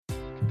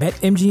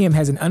BetMGM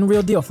has an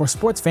unreal deal for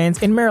sports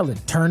fans in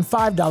Maryland. Turn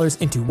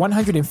 $5 into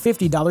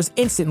 $150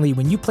 instantly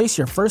when you place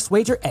your first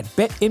wager at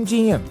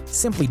BetMGM.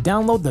 Simply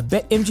download the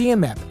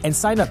BetMGM app and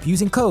sign up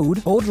using code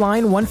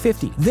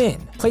OldLine150.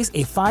 Then, place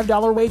a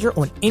 $5 wager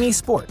on any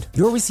sport.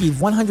 You'll receive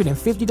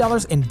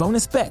 $150 in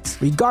bonus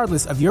bets,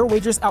 regardless of your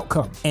wager's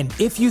outcome. And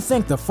if you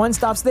think the fun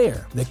stops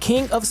there, the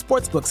king of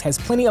sportsbooks has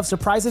plenty of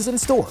surprises in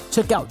store.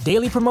 Check out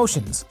daily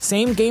promotions,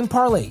 same-game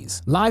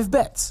parlays, live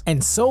bets,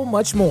 and so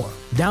much more.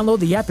 Download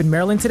the app in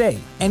Maryland today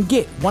and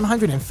get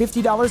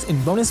 $150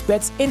 in bonus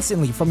bets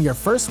instantly from your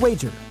first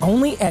wager.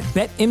 Only at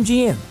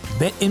BetMGM.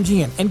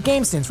 BetMGM and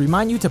GameSense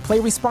remind you to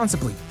play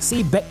responsibly.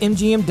 See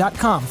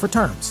BetMGM.com for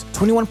terms.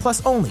 21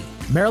 plus only.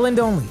 Maryland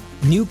only.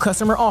 New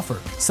customer offer.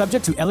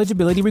 Subject to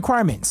eligibility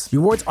requirements.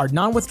 Rewards are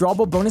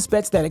non-withdrawable bonus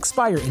bets that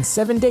expire in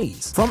 7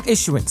 days. From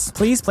issuance,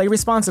 please play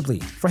responsibly.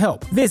 For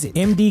help, visit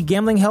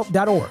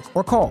mdgamblinghelp.org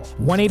or call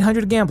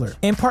 1-800-GAMBLER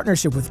in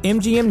partnership with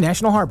MGM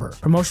National Harbor.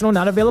 Promotional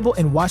not available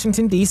in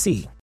Washington,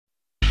 D.C.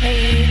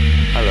 Hey.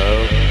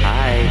 Hello.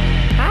 Hi.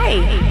 Hi.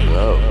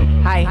 Hello.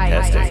 Hi.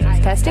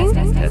 Testing. Testing?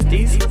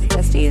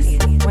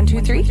 Testies. 1,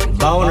 2, 3.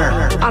 Boner.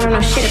 I don't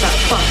know shit about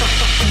fuck.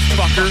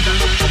 Fucker.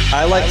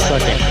 I like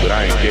sucking, but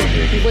I ain't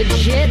gay.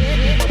 Legit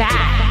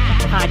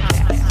bad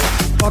podcast.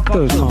 Fuck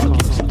those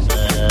honkies.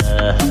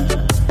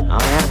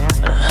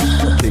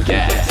 Big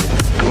ass.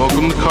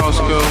 Welcome to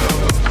Costco.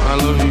 I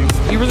love you.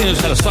 He really knows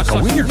how to suck a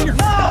wiener.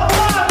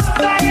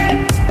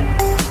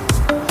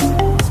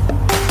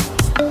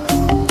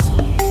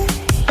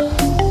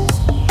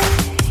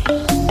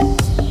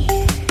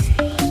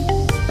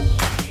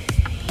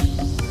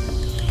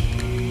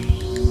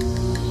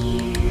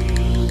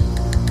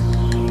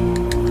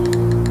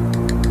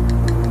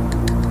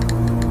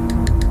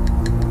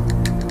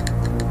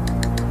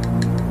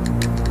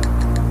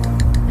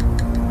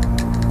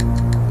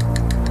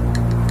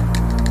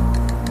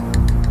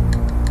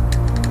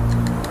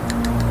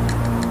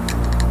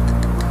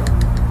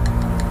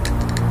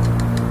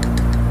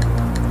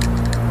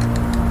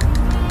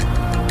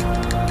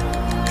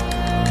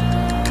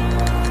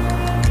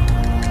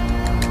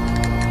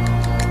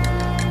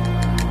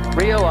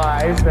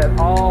 Realize that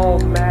all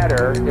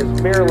matter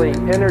is merely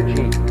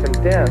energy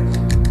condensed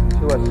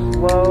to a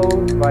slow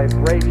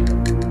vibration.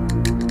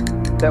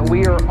 That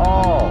we are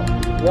all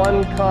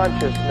one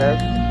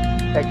consciousness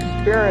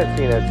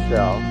experiencing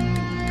itself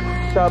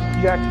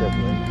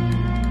subjectively.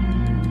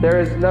 There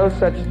is no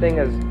such thing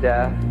as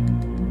death.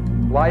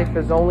 Life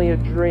is only a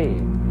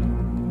dream,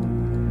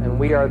 and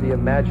we are the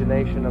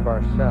imagination of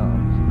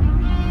ourselves.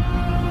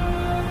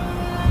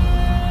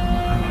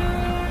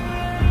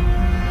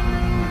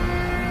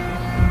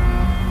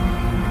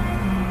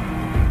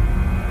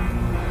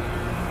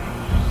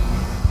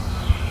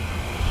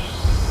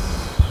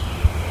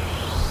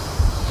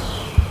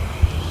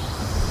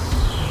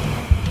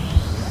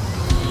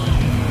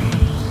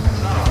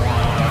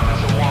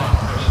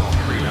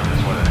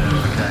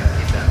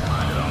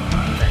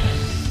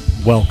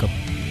 Welcome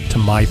to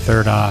My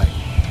Third Eye,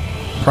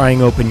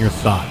 prying open your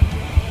thought,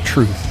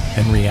 truth,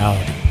 and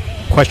reality,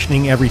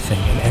 questioning everything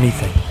and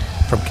anything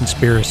from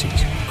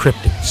conspiracies,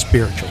 cryptic,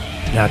 spiritual,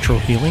 natural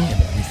healing, and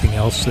everything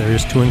else there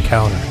is to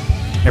encounter.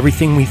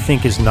 Everything we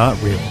think is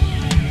not real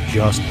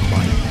just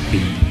might be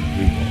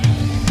real.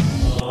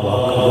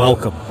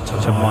 Welcome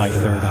to My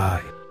Third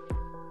Eye.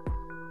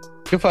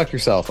 Go fuck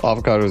yourself.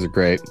 Avocados are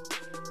great.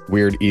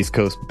 Weird East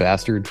Coast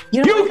bastard.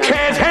 You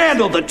can't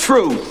handle the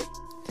truth.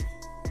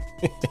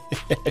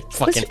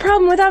 What's the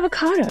problem with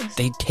avocados?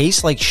 They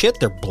taste like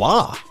shit. They're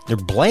blah. They're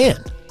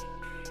bland.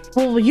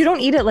 Well, you don't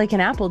eat it like an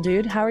apple,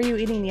 dude. How are you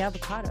eating the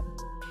avocado?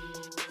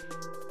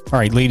 All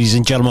right, ladies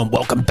and gentlemen,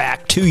 welcome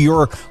back to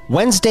your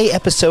Wednesday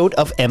episode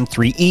of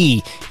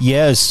M3E.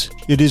 Yes,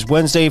 it is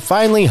Wednesday,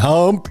 finally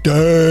hump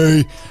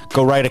day.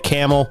 Go ride a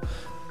camel,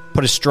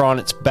 put a straw on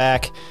its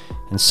back,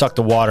 and suck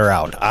the water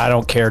out. I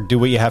don't care. Do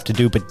what you have to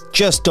do, but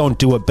just don't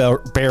do what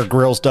Bear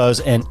Grylls does.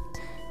 And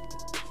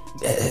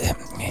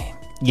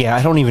yeah,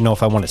 I don't even know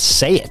if I want to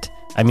say it.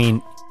 I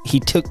mean, he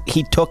took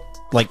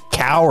like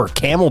cow or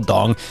camel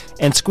dung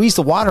and squeezed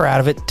the water out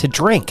of it to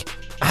drink.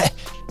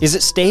 Is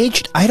it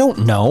staged? I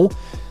don't know.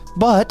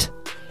 But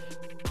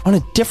on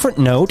a different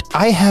note,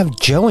 I have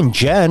Joe and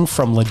Jen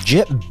from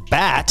Legit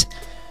Bat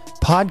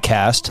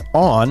podcast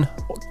on,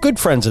 good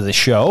friends of the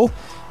show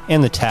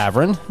and the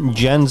tavern.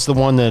 Jen's the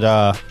one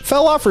that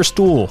fell off her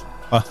stool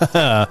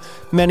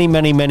many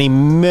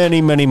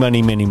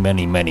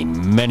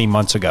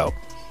months ago.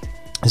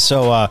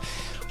 So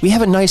we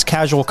have a nice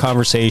casual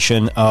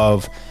conversation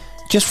of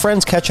just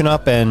friends catching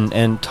up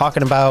and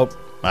talking about,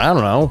 I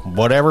don't know,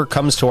 whatever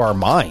comes to our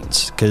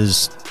minds,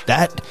 because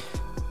that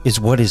is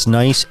what is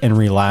nice and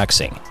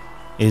relaxing,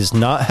 is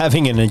not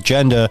having an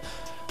agenda.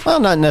 Well,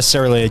 not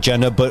necessarily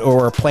agenda, but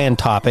or a planned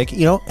topic.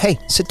 You know, hey,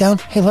 sit down.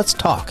 Hey, let's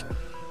talk.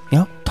 You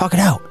know, talk it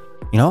out.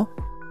 You know,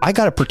 I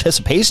got a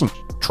participation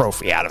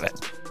trophy out of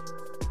it.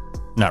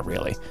 Not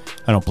really.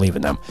 I don't believe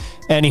in them.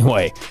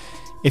 Anyway,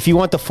 if you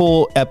want the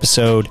full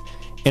episode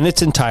in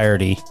its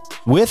entirety,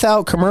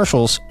 without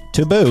commercials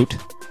to boot,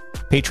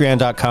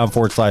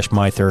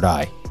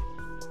 patreon.com/mythirdeye.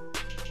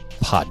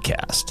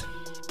 podcast.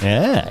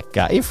 Yeah,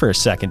 got you for a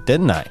second,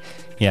 didn't I?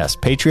 Yes,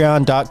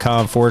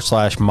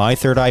 patreon.com/My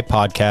Third Eye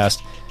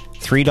Podcast.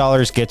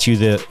 $3 gets you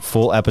the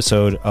full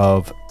episode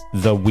of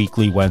the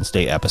weekly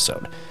Wednesday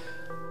episode.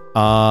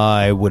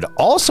 I would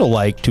also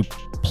like to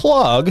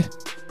plug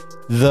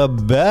the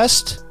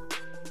best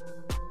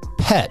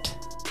pet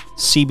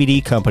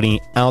CBD company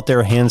out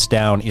there, hands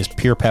down, is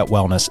Pure Pet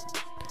Wellness.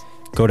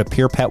 Go to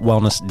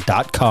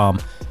purepetwellness.com.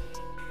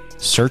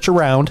 Search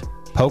around,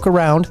 poke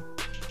around.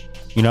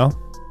 You know,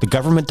 the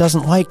government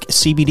doesn't like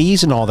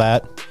CBDs and all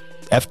that.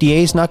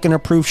 FDA's not going to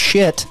approve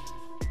shit.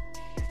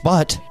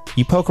 But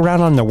you poke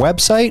around on their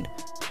website.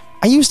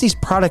 I use these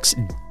products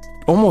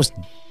almost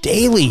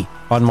daily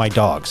on my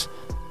dogs.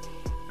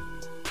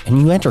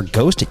 And you enter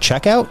Ghost at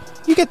checkout,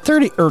 you get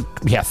 30.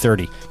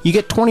 You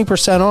get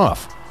 20%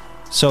 off.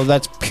 So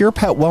that's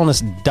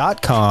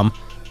purepetwellness.com.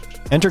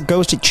 Enter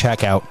Ghost at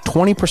checkout,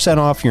 20%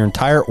 off your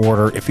entire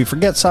order. If you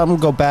forget something,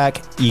 go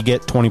back, you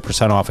get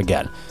 20% off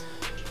again.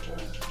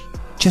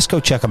 Just go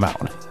check them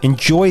out.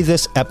 Enjoy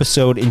this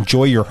episode.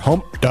 Enjoy your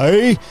hump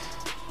day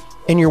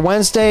and your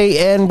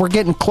Wednesday. And we're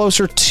getting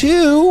closer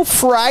to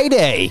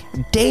Friday.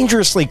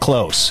 Dangerously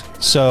close.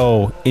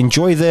 So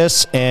enjoy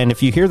this. And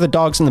if you hear the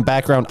dogs in the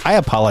background, I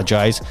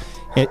apologize.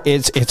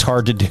 It's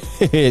hard to do.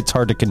 It's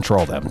hard to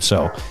control them.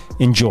 So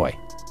enjoy.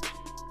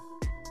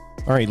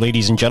 All right,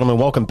 ladies and gentlemen,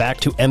 welcome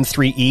back to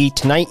M3E.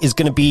 Tonight is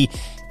going to be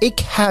a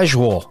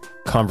casual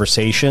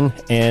conversation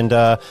and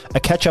a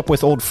catch up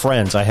with old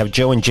friends. I have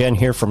Joe and Jen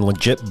here from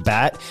Legit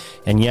Bat.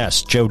 And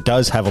yes, Joe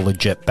does have a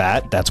legit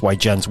bat. That's why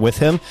Jen's with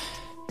him.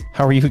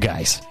 How are you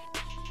guys?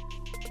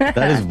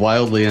 That is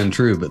wildly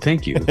untrue, but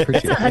thank you.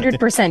 Appreciate It's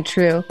 100%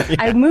 true. Yeah.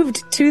 I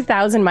moved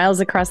 2,000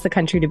 miles across the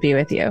country to be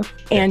with you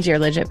and your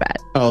legit bat.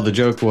 Oh, the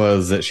joke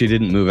was that she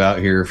didn't move out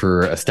here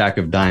for a stack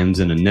of dimes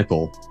and a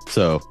nickel.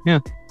 So, yeah.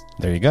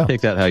 There you go.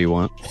 Take that how you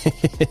want.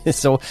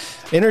 So,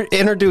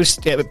 introduce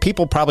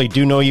people probably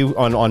do know you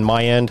on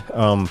my end,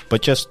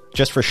 but just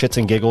for shits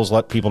and giggles,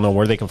 let people know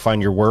where they can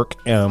find your work,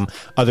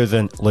 other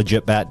than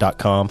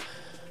legitbat.com.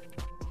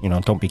 You know,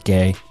 don't be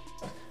gay.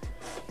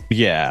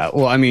 Yeah,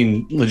 well, I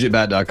mean,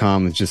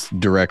 legitbat.com is just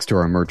directs to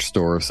our merch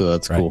store, so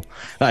that's right. Cool.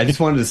 I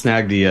just wanted to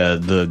snag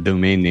the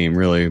domain name,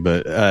 really,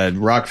 but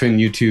Rockfin,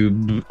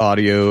 YouTube,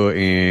 audio,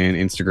 and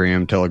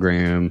Instagram,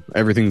 Telegram,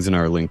 everything's in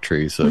our link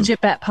tree. So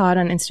Legitbat Pod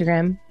on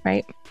Instagram,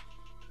 right?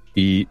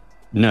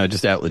 No,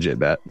 just at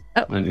Legitbat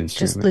on Instagram.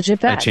 Just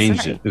Legitbat. I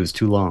changed it. It was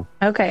too long.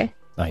 Okay.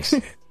 Nice.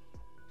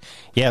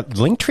 Yeah,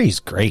 link tree is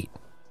great.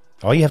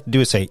 All you have to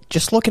do is say,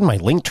 just look in my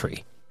link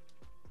tree.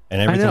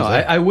 And I know.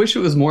 I wish it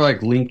was more like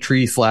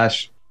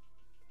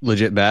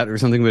Linktree/legitbat or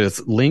something, but it's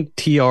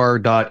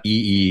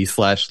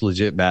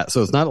linktr.ee/legitbat.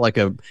 So it's not like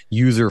a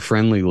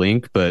user-friendly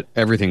link, but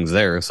everything's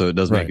there, so it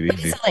does make it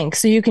easy. It's a link,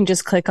 so you can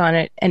just click on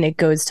it and it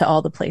goes to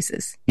all the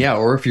places. Yeah,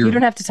 or if you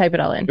don't have to type it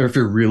all in. Or if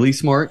you're really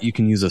smart, you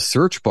can use a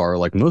search bar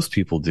like most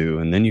people do,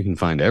 and then you can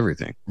find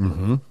everything.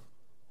 Mm-hmm.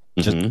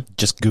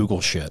 Just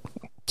Google shit.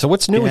 So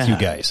what's new with you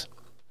guys?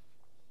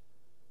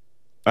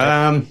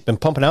 Been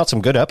pumping out some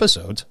good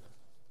episodes.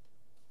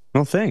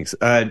 Well, thanks.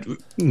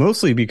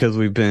 Mostly because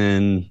we've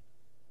been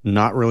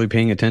not really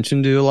paying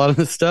attention to a lot of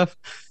this stuff.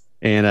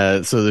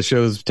 And so the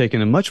show's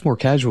taken a much more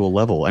casual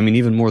level. I mean,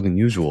 even more than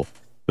usual.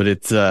 But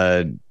it's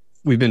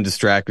we've been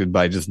distracted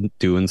by just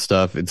doing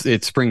stuff.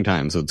 It's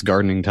springtime, so it's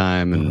gardening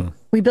time. And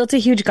we built a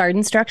huge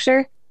garden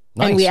structure.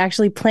 Nice. And we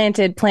actually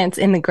planted plants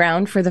in the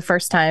ground for the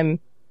first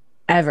time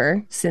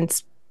ever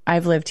since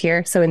I've lived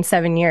here. So in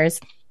 7 years.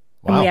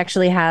 Wow. And we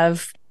actually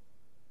have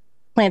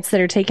plants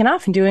that are taking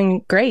off and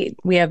doing great.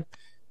 We have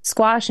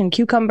squash and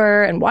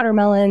cucumber and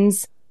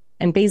watermelons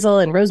and basil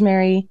and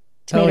rosemary,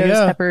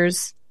 tomatoes,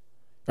 peppers.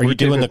 Are you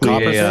doing the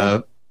copper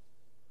thing?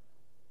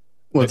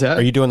 What's that?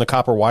 Are you doing the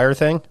copper wire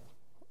thing?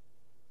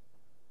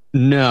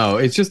 No,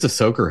 it's just a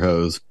soaker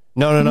hose.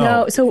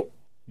 No. So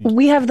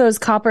we have those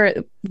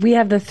we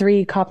have the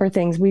 3 copper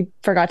things. We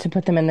forgot to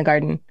put them in the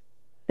garden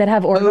that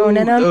have orgone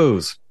in them.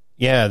 Those.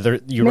 Yeah.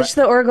 Mitch,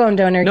 the orgone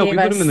donor, gave us. No, we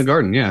put us. them in the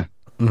garden, yeah.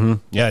 Mm-hmm.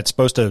 Yeah, it's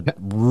supposed to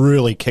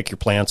really kick your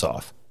plants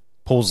off.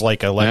 Pulls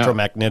like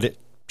electromagnetic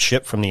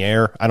shit from the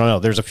air. I don't know.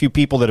 There's a few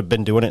people that have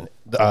been doing it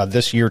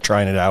this year,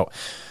 trying it out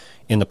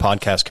in the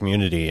podcast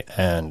community,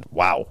 and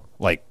wow,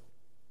 like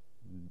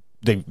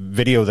they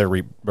video their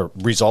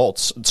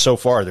results so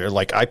far. They're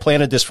like, I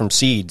planted this from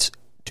seeds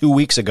 2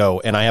 weeks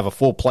ago, and I have a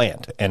full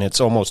plant, and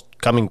it's almost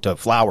coming to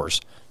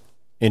flowers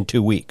in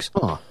 2 weeks.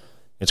 Huh.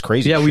 It's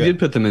crazy. Yeah, we did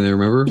put them in there,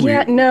 remember?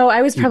 Yeah, no,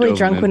 I was probably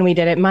drunk when we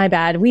did it. My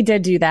bad. We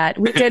did do that.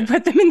 We did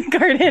put them in the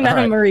garden.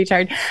 I'm a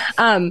retard.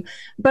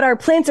 But our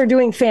plants are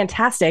doing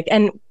fantastic.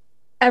 And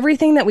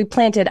everything that we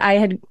planted, I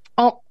had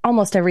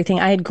almost everything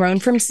I had grown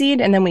from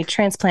seed, and then we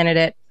transplanted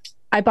it.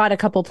 I bought a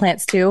couple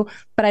plants too,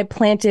 but I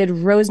planted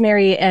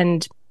rosemary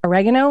and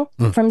oregano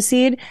from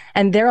seed,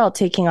 and they're all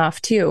taking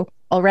off too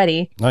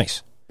already.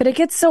 Nice. But it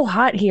gets so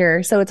hot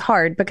here, so it's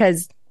hard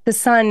because the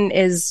sun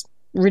is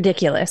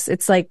ridiculous.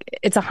 It's like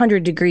it's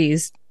 100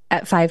 degrees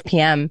at 5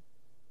 p.m.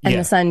 and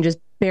the sun just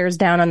bears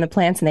down on the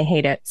plants and they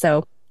hate it.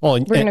 So Well,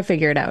 we're going to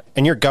figure it out.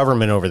 And your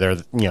government over there,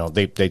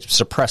 they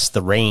suppress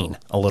the rain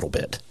a little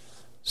bit.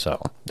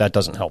 So that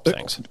doesn't help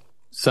things.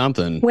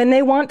 Something. When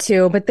they want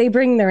to, but they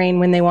bring the rain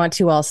when they want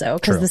to also,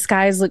 because the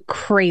skies look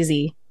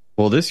crazy.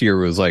 Well, this year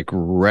was like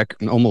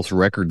almost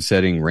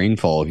record-setting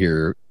rainfall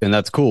here, and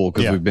that's cool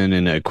because we've been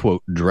in a,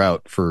 quote,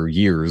 drought for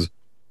years.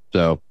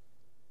 So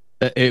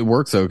it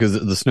works, though, because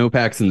the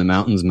snowpacks in the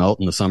mountains melt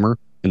in the summer,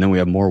 and then we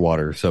have more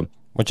water. So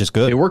which is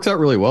good. It works out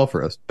really well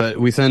for us, but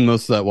we send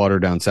most of that water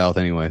down south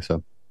anyway.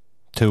 So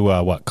to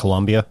what,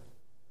 Columbia?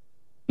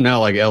 No,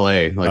 like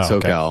LA, like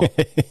SoCal.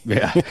 Okay.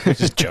 Yeah.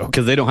 Just joke.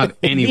 Because they don't have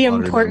any the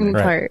water important down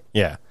there. part.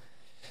 Yeah.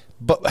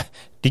 But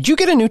did you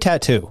get a new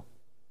tattoo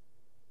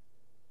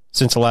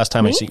since the last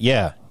time I see?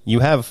 Yeah. You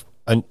have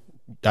I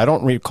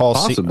don't recall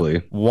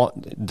possibly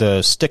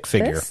the stick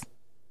figure.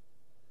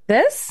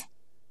 This?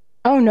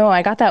 Oh no,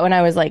 I got that when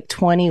I was like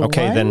 21.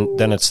 Okay,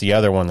 then it's the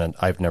other one that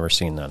I've never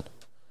seen then.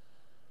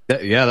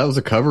 Yeah, that was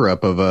a cover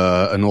up of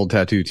an old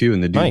tattoo too,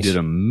 and the dude did an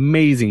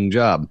amazing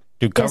job.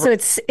 Yeah, so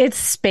it's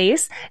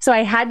space. So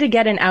I had to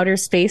get an outer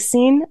space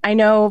scene. I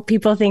know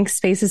people think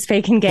space is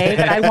fake and gay,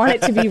 but I want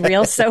it to be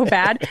real so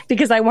bad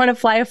because I want to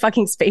fly a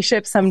fucking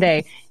spaceship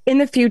someday. In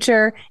the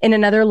future, in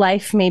another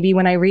life, maybe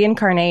when I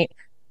reincarnate,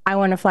 I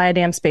want to fly a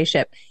damn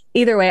spaceship.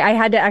 Either way, I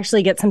had to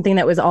actually get something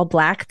that was all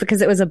black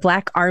because it was a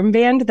black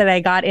armband that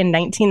I got in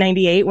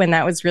 1998 when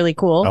that was really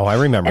cool. Oh, I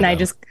remember. And that. I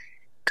just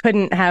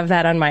couldn't have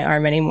that on my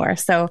arm anymore.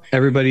 So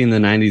everybody in the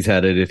 90s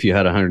had it if you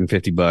had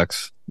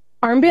 $150.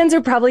 Armbands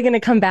are probably going to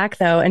come back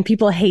though, and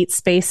people hate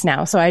space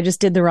now. So I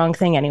just did the wrong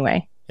thing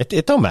anyway.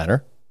 It don't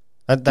matter.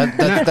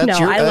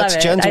 That's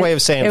Jen's way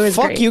of saying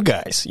fuck you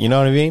guys. You know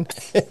what I mean?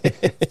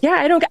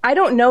 Yeah, I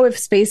don't know if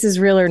space is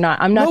real or not.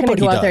 I'm not going to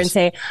go out there and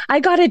say I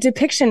got a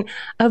depiction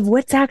of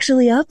what's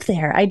actually up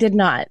there. I did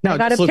not. I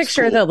got a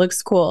picture that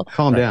looks cool.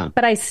 Calm down.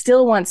 But I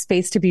still want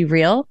space to be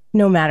real,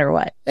 no matter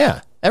what.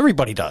 Yeah,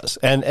 everybody does,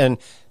 and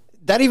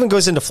that even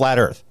goes into flat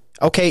Earth.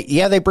 Okay,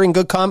 yeah, they bring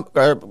good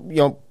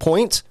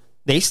points.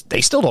 They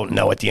still don't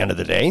know at the end of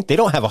the day. They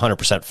don't have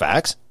 100%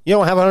 facts. You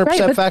don't have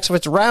 100% facts if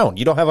it's round.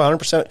 You don't have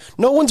 100%.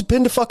 No one's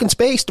been to fucking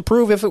space to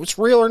prove if it was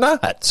real or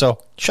not.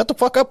 So shut the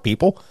fuck up,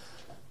 people.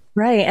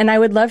 Right. And I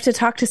would love to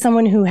talk to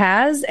someone who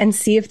has and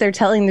see if they're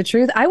telling the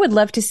truth. I would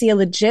love to see a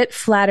legit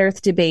flat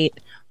Earth debate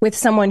with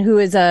someone who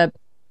is an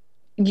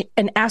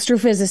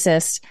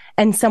astrophysicist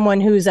and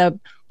someone who's a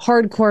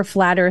hardcore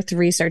flat Earth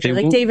researcher,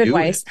 like David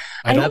Weiss.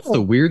 That's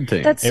the weird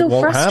thing. That's so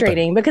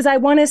frustrating because I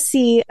want to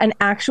see an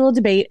actual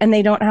debate, and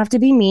they don't have to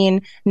be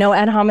mean. No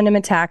ad hominem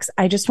attacks.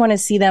 I just want to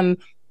see them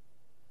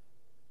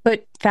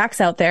put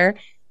facts out there.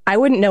 I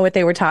wouldn't know what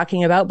they were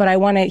talking about, but I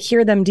want to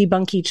hear them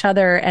debunk each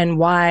other and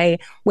why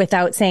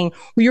without saying,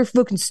 well, you're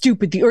fucking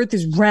stupid. The Earth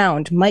is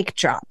round. Mic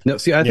drop. No,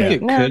 see, I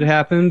think it could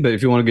happen, but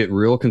if you want to get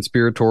real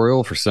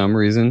conspiratorial for some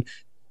reason,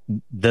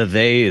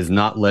 they is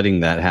not letting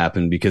that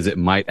happen because it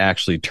might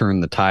actually turn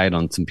the tide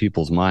on some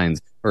people's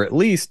minds, or at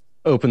least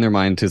open their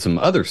mind to some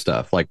other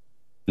stuff like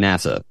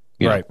NASA.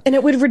 Right. And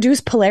it would reduce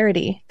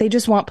polarity. They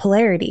just want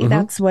polarity. Mm-hmm.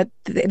 That's what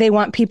they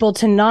want, people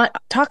to not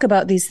talk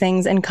about these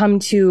things and come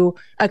to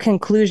a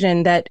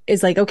conclusion that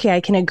is like, okay, I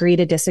can agree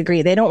to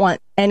disagree. They don't want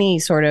any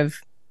sort of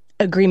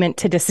agreement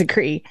to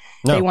disagree.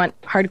 No. They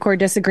want hardcore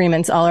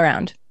disagreements all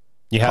around.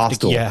 You have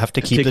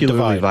to keep the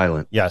divide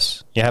violent.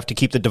 Yes. You have to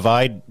keep the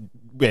divide,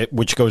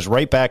 which goes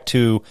right back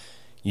to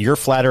your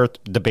flat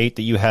Earth debate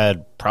that you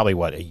had probably,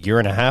 a year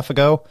and a half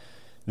ago?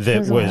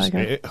 That was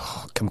a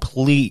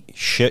complete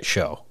shit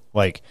show.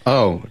 Like,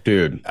 oh,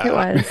 dude, it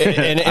was.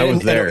 And I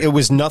was there. It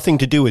was nothing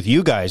to do with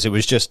you guys. It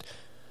was just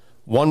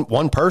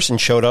one person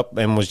showed up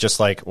and was just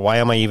like, why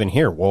am I even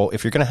here? Well,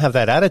 if you're going to have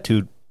that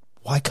attitude,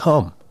 why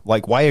come?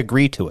 Like, why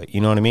agree to it?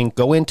 You know what I mean?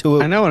 Go into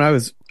it. I know. And I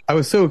was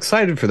so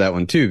excited for that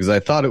one too, because I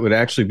thought it would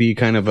actually be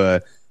kind of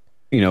a,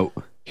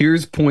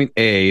 here's point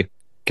A,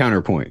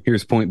 counterpoint.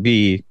 Here's point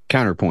B,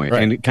 counterpoint,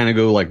 right. And kind of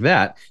go like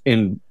that.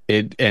 And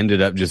it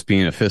ended up just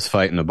being a fist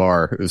fight in a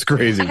bar. It was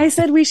crazy. I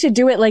said we should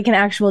do it like an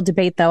actual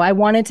debate, though. I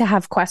wanted to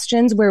have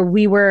questions where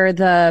we were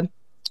the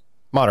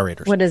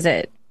moderators. What is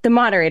it? The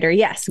moderator,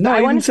 yes. No,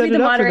 I wanted to be the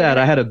moderator. For that.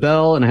 I had a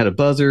bell and I had a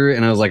buzzer,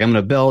 and I was like, I'm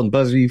going to bell and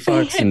buzzer you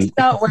fucks. It did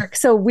not work.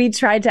 So we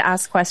tried to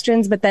ask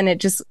questions, but then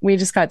we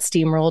just got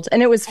steamrolled,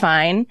 and it was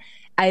fine.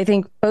 I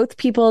think both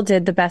people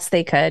did the best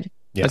they could.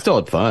 Yeah. I still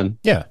had fun.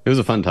 Yeah. It was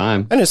a fun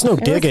time. And it's no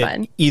dig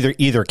at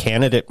either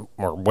candidate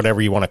or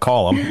whatever you want to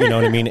call them. You know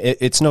what I mean?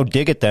 It's no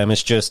dig at them.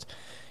 It's just,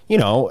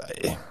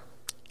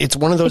 it's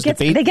one of those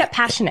debates. They get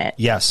passionate.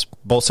 Yes.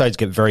 Both sides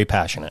get very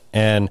passionate.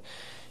 And,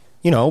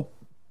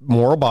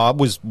 Moral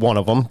Bob was one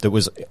of them that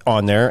was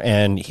on there,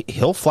 and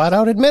he'll flat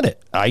out admit it.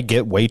 I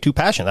get way too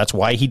passionate. That's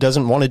why he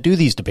doesn't want to do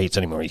these debates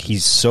anymore.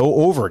 He's so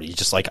over it. He's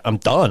just like, I'm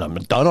done. I'm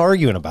done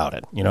arguing about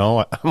it. I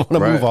want to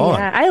move on.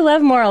 Yeah, I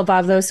love Moral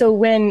Bob, though.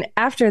 So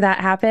after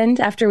that happened,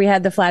 after we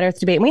had the Flat Earth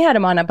debate, and we had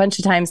him on a bunch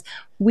of times,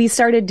 we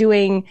started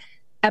doing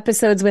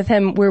episodes with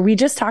him where we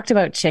just talked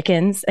about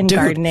chickens and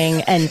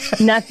gardening and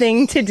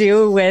nothing to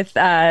do with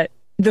the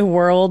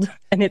world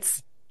and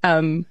its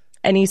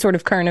any sort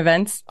of current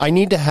events. I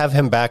need to have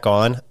him back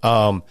on.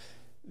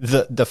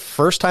 The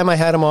first time I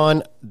had them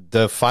on,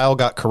 the file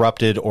got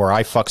corrupted or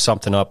I fucked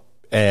something up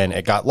and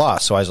it got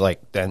lost. So I was like,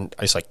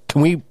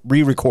 can we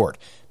re-record?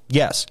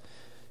 Yes.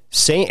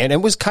 And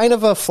it was kind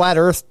of a flat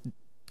earth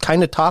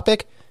kind of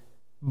topic,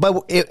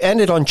 but it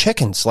ended on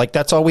chickens. Like,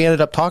 that's all we ended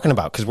up talking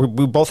about because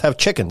we both have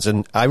chickens.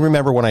 And I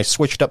remember when I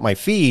switched up my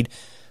feed,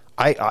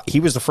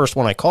 he was the first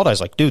one I called. I was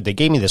like, dude, they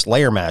gave me this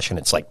layer mash and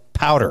it's like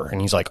powder. And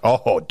he's like,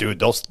 oh, dude,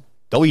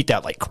 they'll eat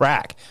that like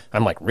crack.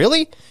 I'm like,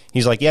 really?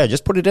 He's like, yeah,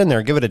 just put it in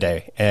there, give it a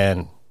day.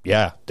 And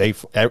yeah,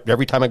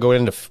 every time I go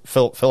in to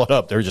fill it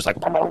up, they're just like,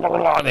 blah, blah, blah,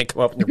 blah, they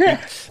come up and their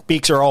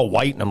beaks are all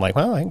white. And I'm like,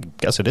 well, I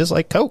guess it is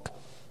like Coke.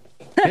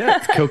 Yeah,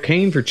 it's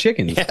cocaine for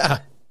chickens. Yeah.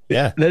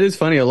 That is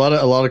funny. A lot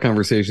of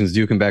conversations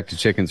do come back to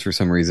chickens for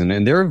some reason,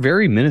 and they're a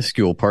very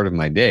minuscule part of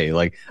my day.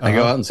 Like, I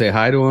go out and say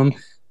hi to them,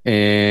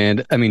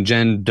 and I mean,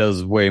 Jen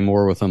does way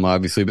more with them,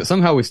 obviously, but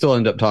somehow we still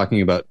end up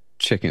talking about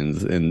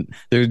chickens, and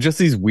there's just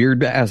these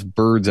weird ass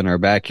birds in our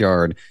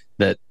backyard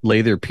that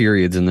lay their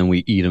periods, and then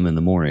we eat them in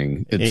the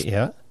morning.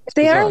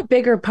 They are a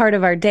bigger part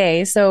of our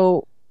day,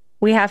 so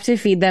we have to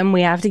feed them.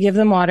 We have to give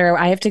them water.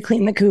 I have to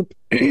clean the coop.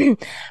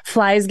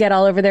 Flies get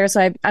all over there,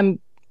 so I'm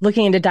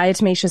looking into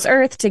diatomaceous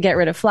earth to get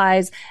rid of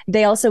flies.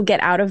 They also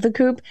get out of the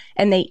coop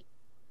and they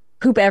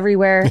poop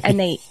everywhere and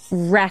they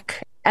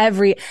wreck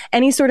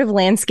any sort of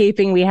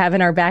landscaping we have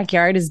in our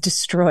backyard is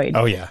destroyed.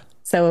 Oh yeah.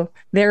 So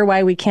they're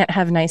why we can't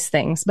have nice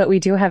things, but we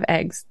do have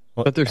eggs.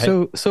 But they're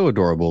so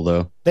adorable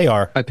though. They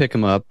are. I pick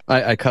them up.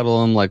 I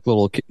cuddle them like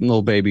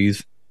little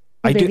babies.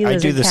 I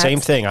do the same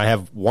thing. I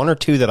have one or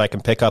two that I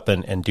can pick up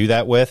and do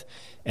that with.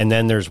 And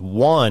then there's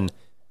one,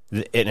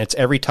 and it's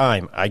every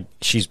time I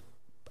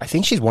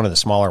think she's one of the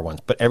smaller ones,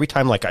 but every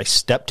time like I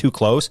step too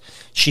close,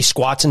 she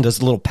squats and does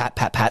a little pat,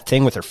 pat, pat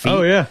thing with her feet.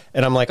 Oh, yeah.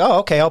 And I'm like, oh,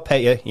 okay, I'll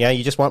pet you. Yeah,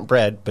 you just want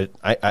bread, but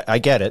I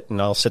get it.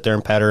 And I'll sit there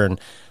and pet her and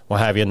what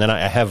have you. And then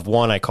I have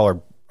one, I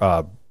call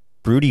her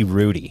Broody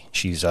Rudy.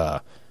 She's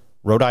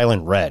Rhode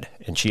Island Red.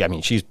 And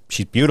she's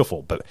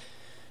beautiful, but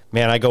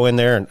man, I go in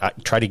there and I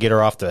try to get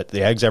her off the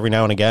eggs every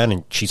now and again.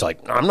 And she's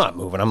like, no, I'm not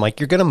moving. I'm like,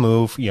 you're going to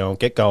move,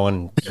 get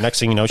going. Next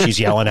thing you know, she's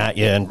yelling at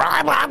you and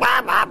blah, blah,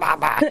 blah, blah, blah,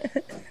 blah.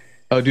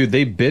 Oh, dude,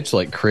 they bitch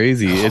like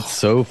crazy. It's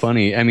so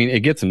funny. I mean, it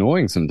gets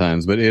annoying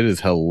sometimes, but it is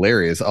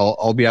hilarious.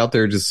 I'll be out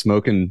there just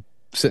smoking,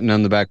 sitting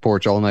on the back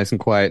porch, all nice and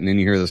quiet, and then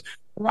you hear this.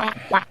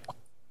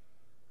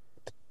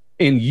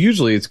 And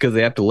usually it's because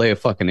they have to lay a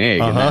fucking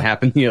egg, and that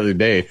happened the other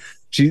day.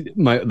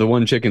 The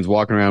one chicken's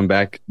walking around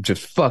back,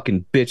 just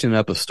fucking bitching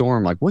up a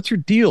storm. Like, what's your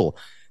deal?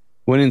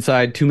 Went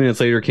inside. 2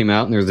 minutes later, came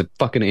out, and there's a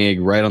fucking egg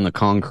right on the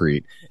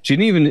concrete. She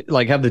didn't even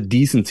like have the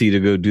decency to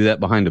go do that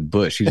behind a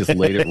bush. She just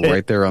laid it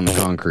right there on the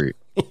concrete.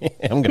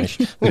 I'm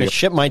gonna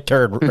ship my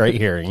turd right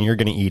here, and you're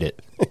gonna eat it.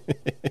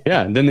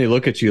 Yeah, and then they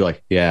look at you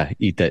like, "Yeah,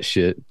 eat that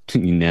shit,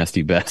 you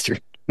nasty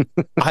bastard."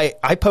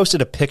 I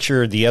posted a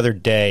picture the other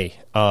day,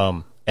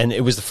 and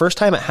it was the first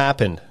time it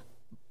happened.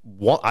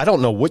 I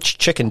don't know which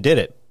chicken did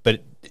it,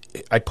 but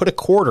I put a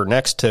quarter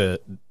next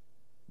to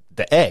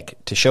the egg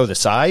to show the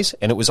size,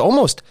 and it was a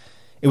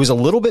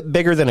little bit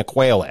bigger than a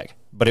quail egg,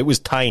 but it was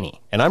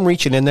tiny. And I'm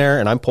reaching in there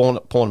and I'm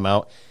pulling them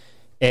out,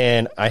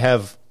 and I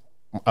have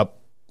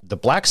the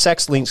black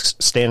sex lynx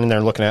standing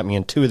there looking at me,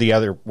 and two of the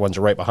other ones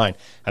are right behind.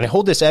 And I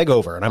hold this egg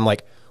over, and I'm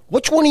like,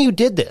 which one of you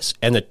did this?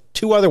 And the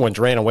two other ones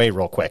ran away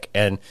real quick.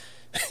 And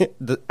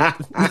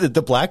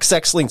the black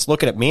sex lynx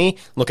looking at me,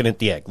 looking at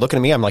the egg, looking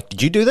at me. I'm like,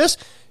 did you do this?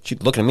 She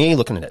looking at me,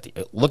 looking at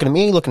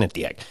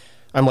the egg.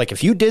 I'm like,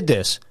 if you did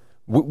this,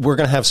 we're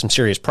going to have some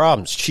serious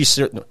problems. She's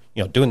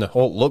doing the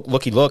whole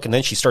looky look, and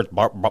then she starts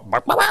bark, bark,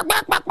 bark, bark,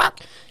 bark, bark, bark,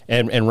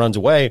 and runs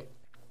away.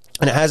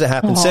 And it hasn't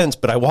happened since,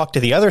 but I walked to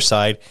the other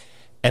side,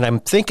 and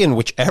I'm thinking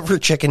whichever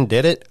chicken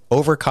did it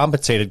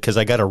overcompensated because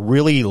I got a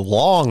really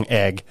long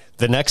egg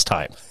the next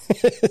time.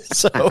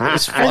 So it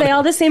was funny. Are they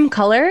all the same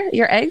color,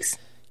 your eggs?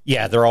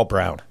 Yeah, they're all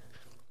brown.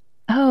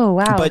 Oh,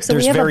 wow. But so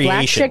we have a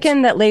black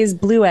chicken that lays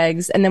blue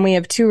eggs, and then we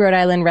have two Rhode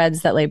Island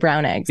Reds that lay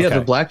brown eggs. Yeah,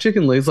 the black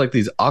chicken lays like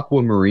these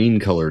aquamarine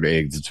colored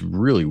eggs. It's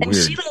really weird. And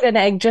she laid an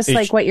egg just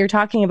like what you're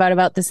talking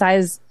about the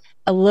size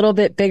a little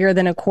bit bigger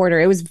than a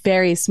quarter. It was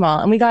very small.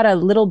 And we got a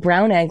little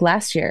brown egg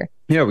last year.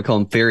 Yeah, we call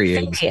them fairy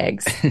eggs. Fairy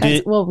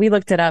eggs. Well, we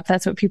looked it up.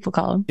 That's what people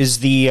call them. Is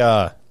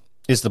the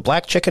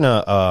black chicken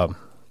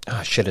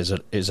is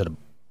it a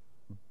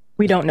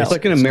we don't know. It's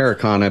like an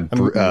Americana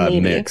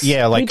mix.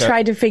 Yeah, we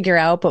tried to figure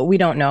out, but we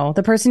don't know.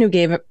 The person who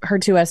gave her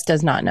to us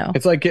does not know.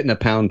 It's like getting a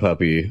pound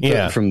puppy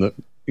from the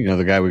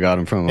the guy we got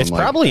him from. It's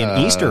probably an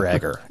Easter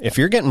egger. If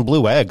you're getting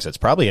blue eggs, it's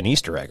probably an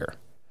Easter egger.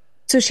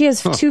 So she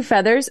has two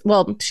feathers.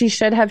 Well, she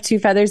should have two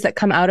feathers that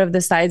come out of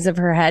the sides of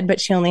her head, but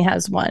she only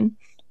has one.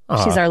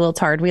 She's our little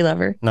tard. We love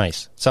her.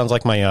 Nice. Sounds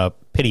like my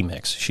pity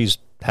mix. She's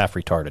half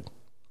retarded.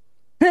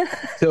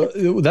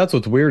 So that's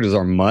what's weird is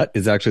our mutt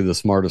is actually the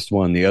smartest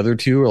one. The other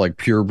two are like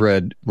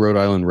purebred Rhode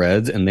Island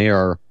Reds, and they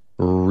are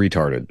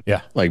retarded.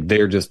 Yeah. Like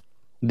they're just,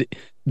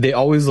 they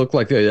always look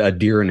like a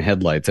deer in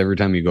headlights every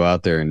time you go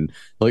out there, and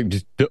like,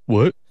 just,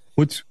 what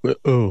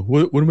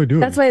am I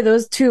doing? That's why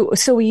those two,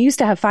 so we used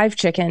to have 5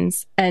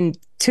 chickens, and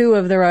 2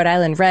 of the Rhode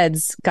Island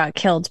Reds got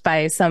killed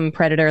by some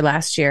predator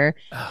last year.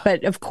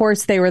 But of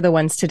course they were the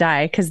ones to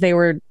die because they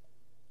were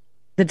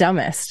the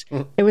dumbest.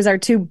 It was our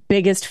 2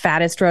 biggest,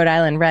 fattest Rhode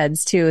Island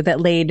Reds too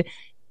that laid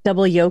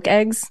double yolk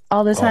eggs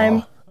all the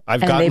time.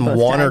 I've gotten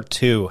 1 or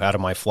 2 out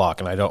of my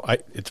flock, and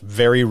it's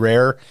very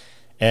rare,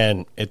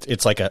 and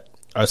it's like a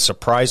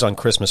surprise on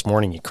Christmas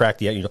morning. You crack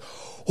the egg, you go,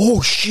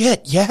 oh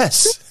shit,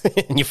 yes,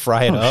 and you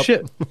fry it up.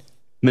 Shit.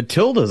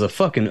 Matilda's a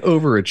fucking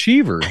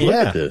overachiever. Look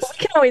at this. We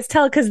can always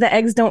tell because the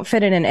eggs don't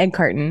fit in an egg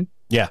carton.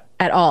 Yeah.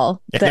 At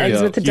all. The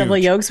eggs with the double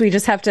yolks, we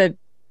just have to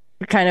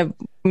kind of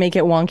make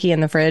it wonky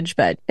in the fridge,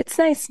 but it's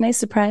nice. Nice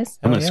surprise.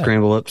 I'm going to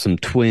scramble up some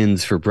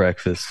twins for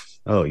breakfast.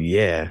 Oh,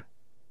 yeah.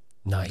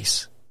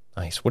 Nice.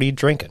 What are you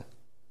drinking?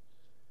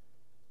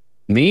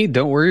 Me?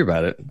 Don't worry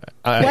about it.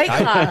 White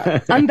Claw.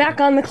 I'm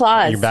back on the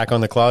claws. You're back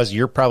on the claws?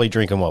 You're probably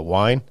drinking what,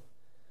 wine?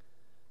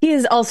 He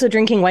is also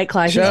drinking White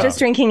Claw. He's just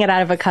drinking it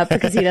out of a cup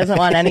because he doesn't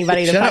want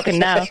anybody to fucking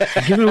know.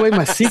 Giving away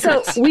my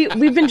secrets. So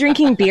we've been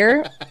drinking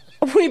beer.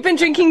 We've been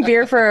drinking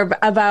beer for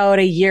about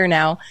a year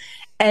now.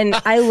 And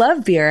I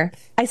love beer.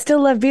 I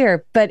still love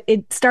beer, but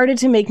it started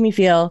to make me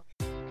feel...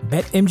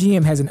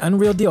 BetMGM has an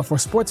unreal deal for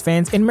sports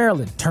fans in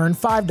Maryland. Turn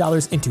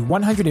 $5 into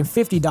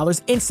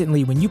 $150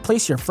 instantly when you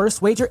place your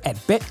first wager at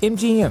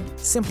BetMGM.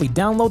 Simply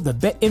download the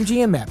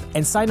BetMGM app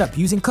and sign up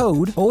using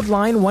code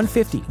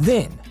OldLine150.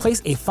 Then, place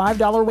a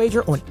 $5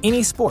 wager on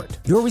any sport.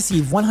 You'll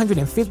receive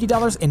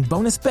 $150 in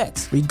bonus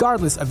bets,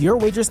 regardless of your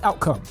wager's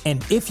outcome.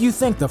 And if you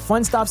think the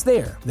fun stops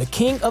there, the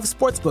King of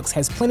Sportsbooks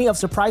has plenty of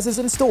surprises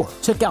in store.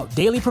 Check out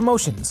daily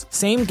promotions,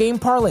 same-game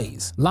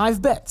parlays,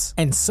 live bets,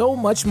 and so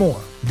much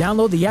more.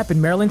 Download the app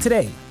in Maryland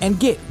today and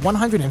get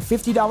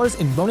 $150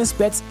 in bonus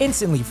bets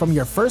instantly from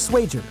your first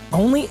wager.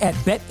 Only at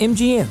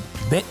BetMGM.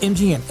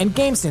 BetMGM and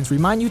GameSense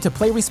remind you to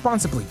play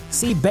responsibly.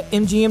 See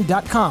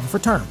BetMGM.com for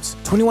terms.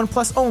 21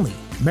 plus only.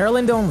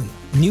 Maryland only.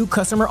 New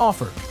customer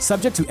offer.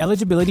 Subject to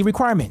eligibility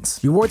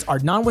requirements. Rewards are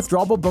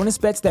non-withdrawable bonus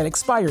bets that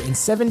expire in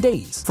 7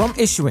 days. From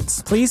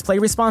issuance, please play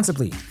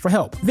responsibly. For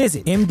help,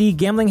 visit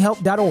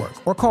mdgamblinghelp.org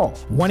or call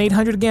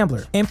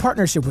 1-800-GAMBLER in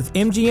partnership with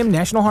MGM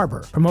National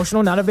Harbor.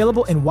 Promotional not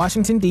available in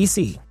Washington,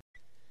 D.C.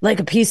 Like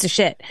a piece of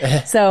shit.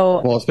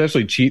 So, well,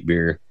 especially cheap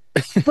beer.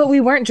 But we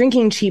weren't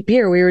drinking cheap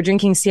beer. We were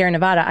drinking Sierra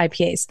Nevada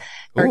IPAs,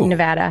 or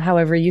Nevada,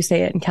 however you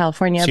say it in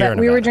California. Sierra but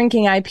we Nevada. were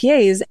drinking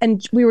IPAs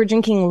and we were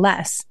drinking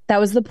less. That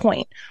was the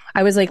point.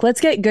 I was like, let's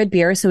get good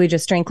beer. So we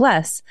just drank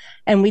less.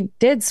 And we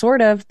did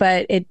sort of,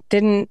 but it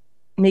didn't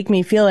make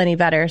me feel any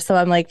better. So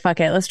I'm like, fuck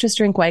it. Let's just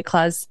drink White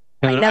Claws.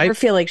 I never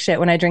feel like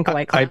shit when I drink a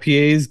White Claw.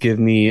 IPAs give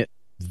me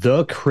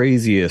the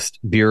craziest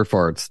beer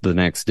farts the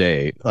next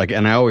day. Like,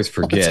 and I always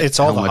forget. It's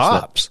all the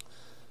hops.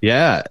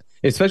 Yeah.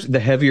 Especially the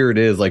heavier it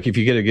is. Like if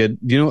you get a good,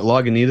 do you know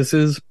what Lagunitas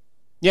is?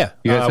 Yeah.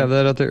 You guys have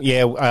that out there?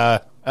 Yeah.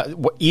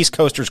 East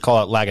Coasters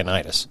call it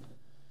Lagunitas.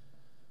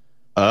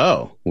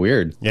 Oh,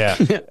 weird. Yeah.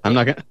 I'm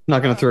not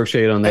gonna throw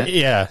shade on that.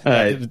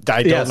 I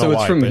don't know so it's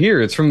why, from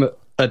here. It's from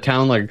a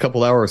town like a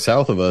couple hours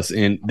south of us,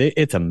 and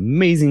it's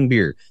amazing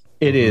beer.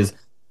 It is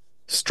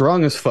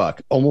strong as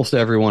fuck, almost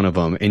every one of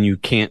them, and you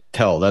can't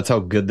tell. That's how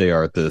good they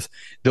are at this.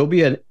 There'll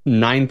be a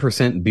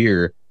 9%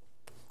 beer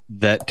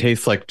that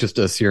tastes like just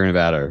a Sierra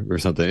Nevada or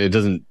something. It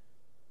doesn't.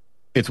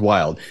 It's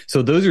wild.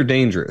 So those are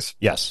dangerous.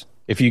 Yes.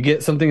 If you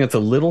get something that's a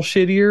little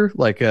shittier,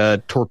 like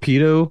a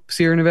Torpedo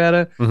Sierra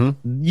Nevada,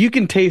 you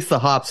can taste the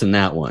hops in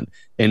that one,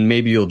 and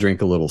maybe you'll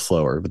drink a little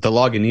slower. But the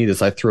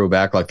Lagunitas, I throw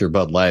back like they're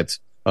Bud Lights.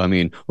 I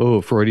mean,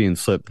 Freudian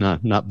slip,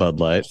 not Bud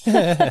Light.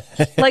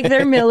 Like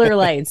they're Miller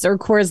Lights or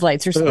Coors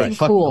Lights or something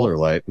cool. Miller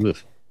Light.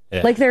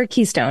 Yeah. Like they're a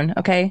Keystone,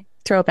 okay?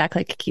 Throw it back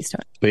like a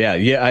Keystone. But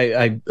yeah,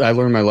 I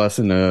learned my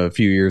lesson a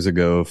few years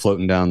ago,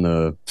 floating down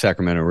the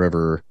Sacramento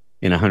River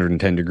in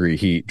 110 degree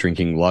heat,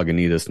 drinking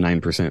Lagunitas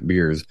 9%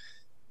 beers.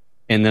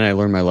 And then I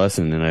learned my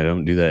lesson, and I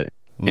don't do that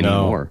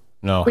anymore.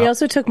 No. We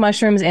also took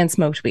mushrooms and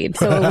smoked weed,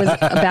 so it was a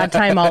bad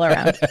time all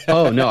around.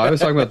 Oh, no, I was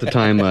talking about the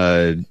time...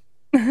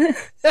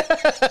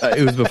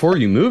 it was before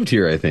you moved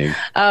here, I think.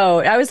 Oh,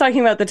 I was talking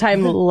about the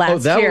time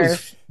last year.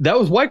 That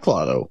was White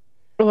Claw, though.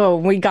 Oh,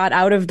 we got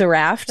out of the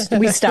raft.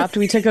 We stopped.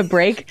 We took a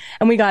break,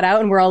 and we got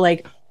out, and we're all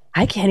like,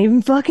 I can't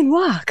even fucking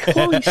walk.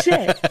 Holy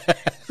shit.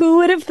 Who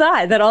would have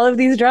thought that all of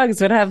these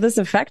drugs would have this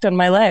effect on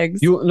my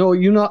legs? You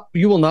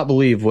will not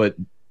believe what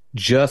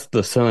just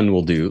the sun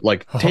will do.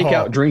 Like, take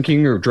out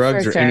drinking or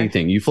drugs or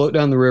anything. You float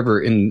down the river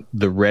in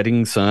the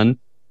Redding sun.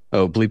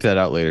 Oh, bleep that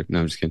out later. No,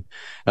 I'm just kidding.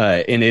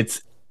 And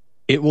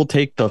it will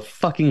take the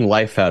fucking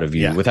life out of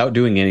you without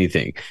doing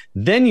anything.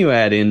 Then you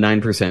add in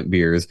 9%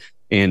 beers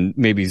and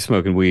maybe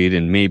smoking weed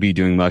and maybe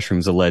doing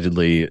mushrooms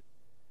allegedly.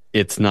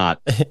 It's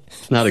not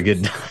a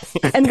good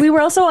time. And we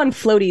were also on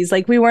floaties.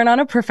 Like, we weren't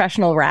on a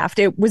professional raft.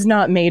 It was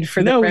not made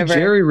for the river. No, we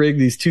jerry-rigged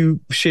these two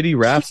shitty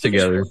rafts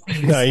together.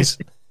 Nice.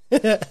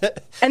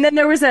 And then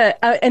there was an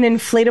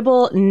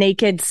inflatable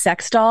naked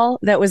sex doll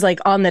that was like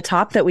on the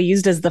top that we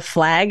used as the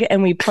flag,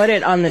 and we put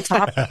it on the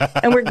top.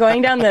 And we're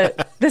going down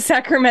the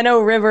Sacramento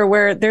River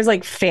where there's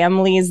like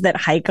families that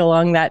hike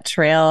along that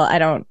trail.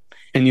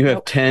 And you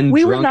have 10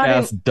 We were drunk not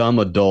ass dumb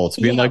adults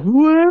being Yeah. like,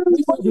 what?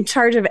 We weren't in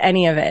charge of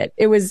any of it.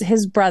 It was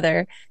his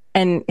brother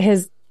and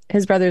his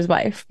brother's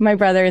wife, my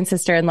brother and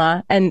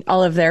sister-in-law, and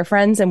all of their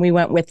friends, and we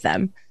went with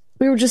them.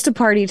 We were just a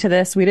party to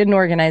this. We didn't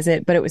organize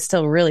it, but it was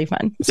still really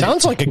fun.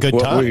 Sounds like a good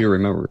What time. will you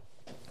remember?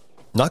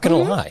 Not gonna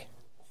lie.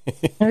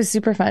 It was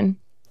super fun.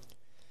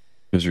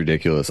 It was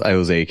ridiculous. I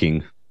was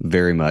aching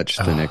very much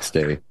the next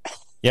day.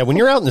 Yeah, when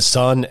you're out in the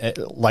sun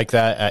like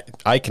that,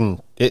 I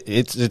can.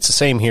 It's the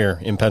same here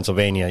in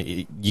Pennsylvania.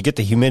 You get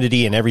the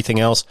humidity and everything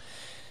else,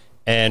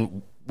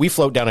 and we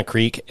float down a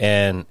creek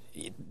and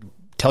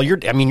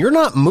you're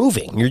not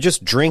moving. You're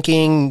just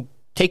drinking,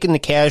 taking the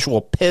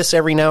casual piss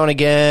every now and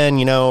again.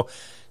 You know,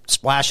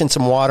 splashing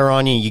some water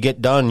on you. You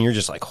get done, and you're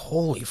just like,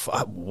 holy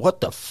fuck!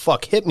 What the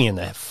fuck hit me in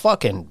the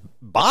fucking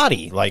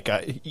body? Like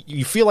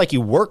you feel like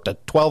you worked a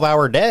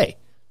 12-hour day.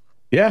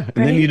 Yeah,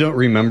 and then you don't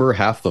remember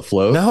half the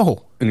flow.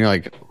 No. And you're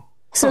like,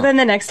 So then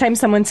the next time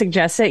someone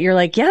suggests it, you're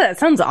like, yeah, that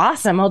sounds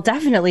awesome. I'll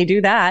definitely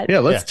do that. yeah,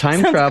 let's time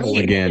Sounds travel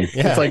great. again.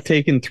 Yeah. It's like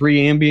taking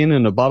 3 Ambien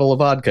and a bottle of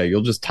vodka.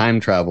 You'll just time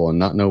travel and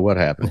not know what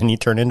happened. And you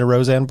turn into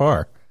Roseanne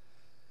Barr.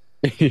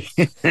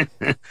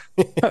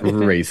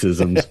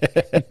 Racisms.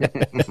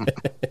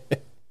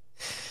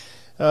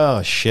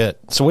 Oh, shit.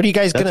 So what are you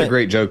guys That's going a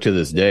great joke to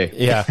this day.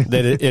 Yeah,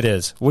 it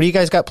is. What do you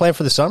guys got planned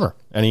for the summer?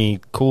 Any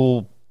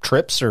cool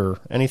trips or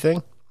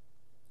anything?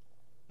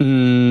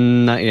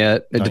 Not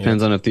yet. It Not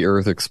depends on if the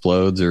earth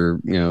explodes or,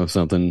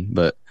 something.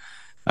 But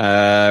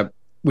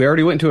we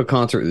already went to a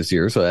concert this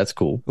year, so that's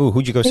cool. Ooh,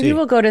 who'd you go Maybe see?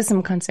 we'll go to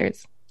some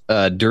concerts.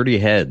 Dirty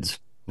Heads.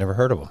 Never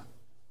heard of them.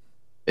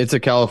 It's a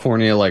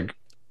California,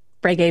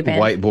 Reggae band.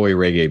 white boy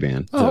reggae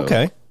band. Oh,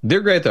 okay.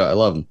 They're great, though. I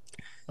love them.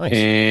 Nice.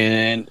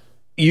 And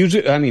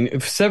usually,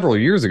 several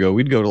years ago,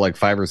 we'd go to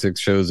 5 or 6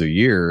 shows a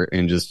year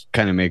and just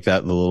kind of make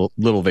that the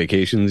little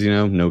vacations,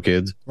 no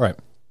kids. Right.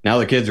 Now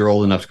the kids are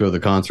old enough to go to the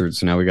concerts,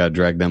 so now we got to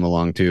drag them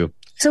along too.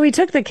 So we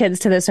took the kids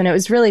to this one. It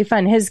was really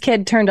fun. His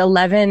kid turned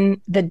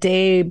 11 the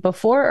day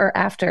before or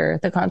after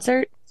the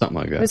concert. Something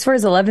like It that. was for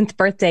his 11th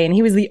birthday, and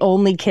he was the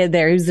only kid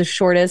there. He was the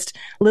shortest,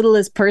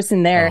 littlest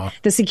person there. Oh.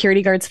 The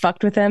security guards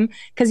fucked with him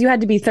because you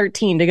had to be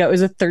 13 to go. It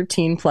was a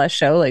 13 plus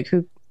show,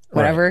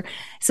 whatever.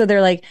 So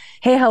they're like,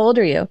 hey, how old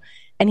are you?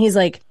 And he's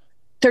like,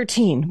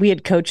 13. We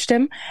had coached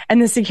him. And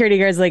the security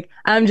guard's like,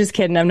 I'm just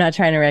kidding. I'm not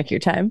trying to wreck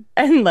your time.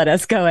 And let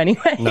us go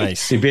anyway.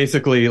 Nice. He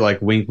basically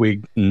wink,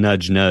 wink,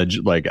 nudge, nudge.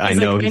 I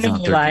know he's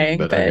not 13, lying,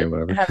 but but okay,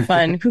 whatever. have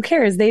fun. Who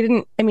cares? They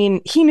didn't,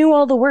 he knew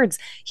all the words.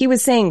 He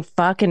was saying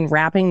fuck and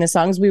rapping the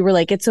songs. We were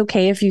like, it's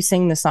okay if you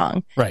sing the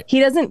song. Right.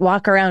 He doesn't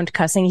walk around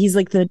cussing. He's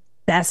like the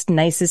best,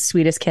 nicest,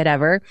 sweetest kid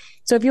ever.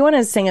 So if you want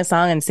to sing a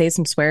song and say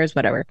some swears,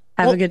 whatever,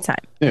 have a good time.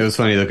 It was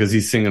funny though because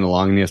he's singing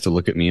along and he has to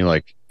look at me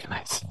like, "Can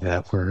I say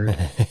that word?"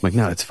 I'm like,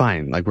 no, it's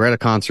fine. We're at a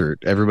concert.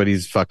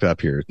 Everybody's fucked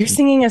up here. You're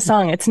singing a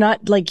song. It's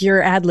not like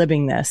you're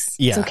ad-libbing this.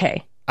 Yeah. It's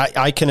okay.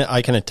 I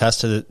can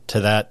attest to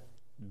that.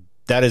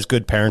 That is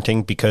good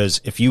parenting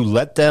because if you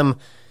let them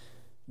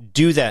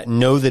do that,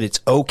 know that it's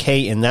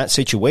okay in that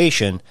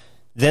situation,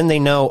 then they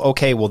know,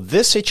 okay, well,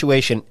 this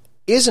situation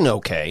isn't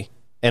okay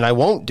and I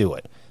won't do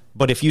it.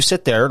 But if you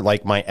sit there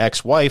like my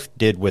ex-wife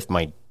did with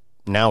my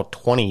now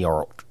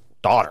 20-year-old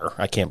daughter,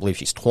 I can't believe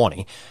she's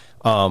 20,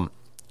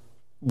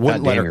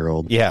 wouldn't let her,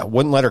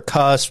 wouldn't let her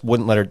cuss,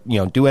 wouldn't let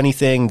her, do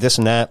anything, this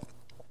and that.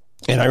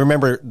 And I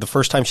remember the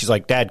first time she's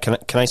like, Dad, can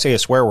I say a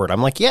swear word?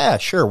 I'm like, yeah,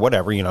 sure,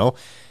 whatever,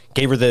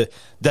 Gave her the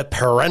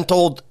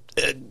parental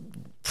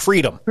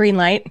freedom. Green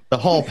light. The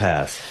hall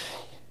pass.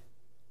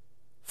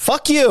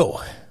 Fuck you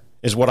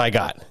is what I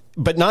got.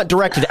 But not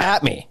directed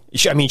at me.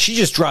 She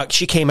just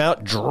she came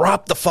out,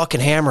 dropped the fucking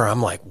hammer.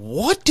 I'm like,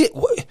 what?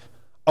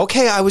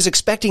 Okay, I was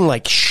expecting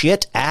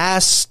shit,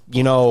 ass,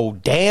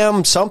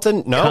 damn,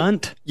 something. No.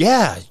 Cunt.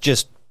 Yeah,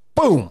 just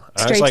boom.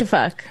 Straight to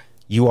fuck.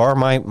 You are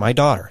my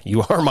daughter.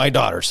 You are my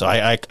daughter. So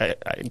I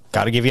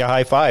got to give you a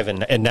high five.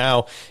 And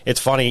now it's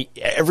funny.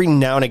 Every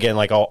now and again,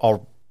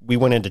 we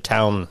went into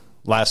town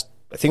I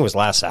think it was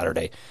last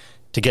Saturday,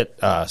 to get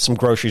some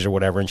groceries or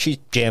whatever. And she's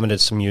jamming to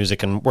some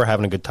music and we're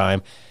having a good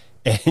time.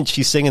 And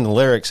she's singing the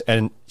lyrics,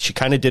 and she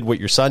kind of did what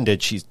your son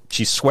did.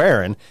 She's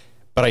swearing,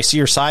 but I see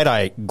her side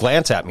eye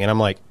glance at me, and I'm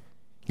like,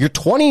 "You're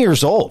 20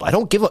 years old. I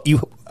don't give a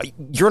you.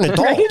 You're an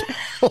adult."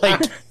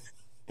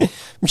 Right?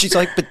 She's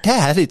like, "But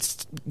Dad,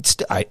 it's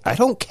I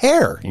don't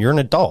care. You're an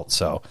adult."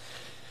 So,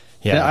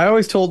 yeah. I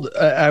always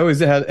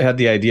had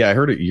the idea. I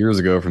heard it years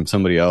ago from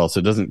somebody else.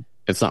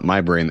 It's not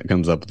my brain that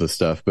comes up with this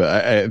stuff,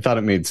 but I thought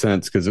it made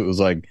sense because it was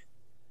like,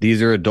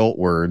 these are adult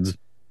words.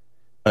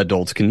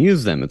 Adults can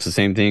use them. It's the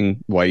same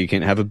thing why you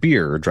can't have a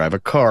beer or drive a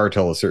car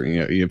till a certain,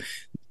 you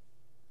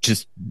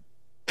just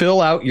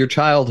fill out your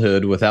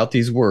childhood without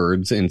these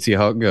words and see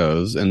how it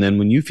goes. And then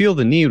when you feel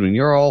the need, when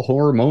you're all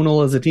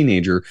hormonal as a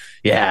teenager,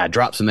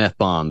 drop some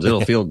F-bombs.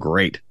 It'll feel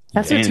great.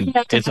 That's what turned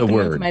out to happen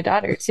with my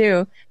daughter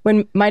too.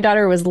 When my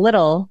daughter was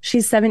little,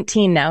 she's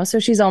 17 now, so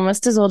she's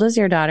almost as old as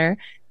your daughter.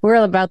 We're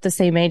about the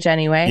same age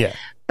anyway. Yeah.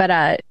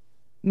 But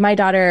my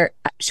daughter,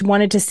 she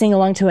wanted to sing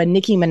along to a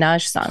Nicki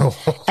Minaj song.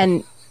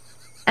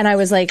 And I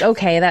was like,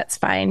 okay, that's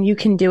fine. You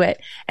can do it.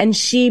 And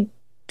she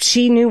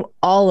she knew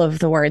all of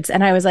the words.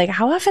 And I was like,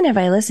 how often have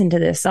I listened to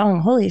this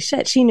song? Holy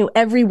shit. She knew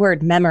every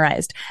word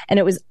memorized, and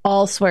it was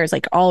all swears,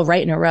 like all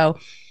right in a row.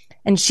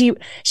 And she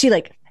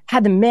like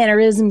had the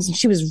mannerisms, and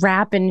she was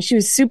rapping. She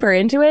was super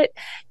into it.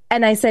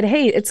 And I said,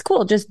 hey, it's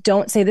cool. Just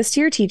don't say this to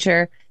your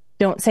teacher.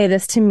 Don't say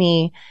this to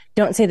me.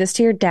 Don't say this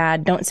to your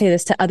dad. Don't say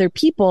this to other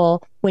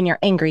people when you're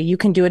angry. You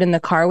can do it in the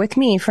car with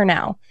me for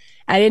now.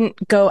 I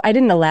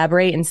didn't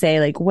elaborate and say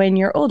like when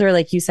you're older,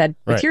 like you said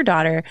with your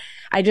daughter.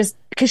 I just,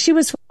 because she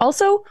was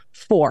also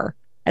 4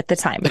 at the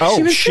time.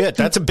 Oh, shit.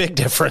 That's a big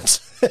difference.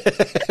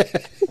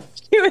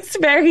 She was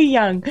very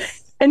young.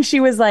 And she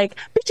was like,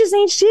 bitches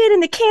ain't shit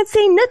and they can't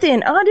say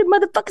nothing. All the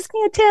motherfuckers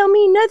can't tell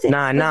me nothing.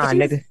 Nah,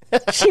 nigga.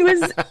 She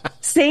was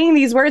saying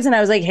these words, and I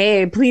was like,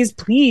 hey, please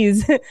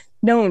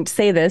don't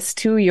say this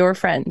to your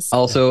friends.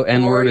 Also,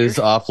 N-word is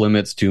off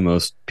limits to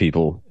most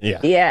people.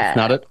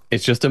 Yeah.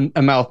 It's just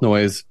a mouth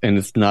noise, and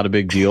it's not a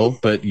big deal,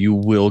 but you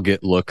will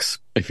get looks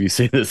if you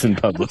say this in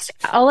public.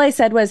 All I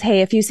said was,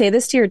 hey, if you say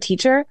this to your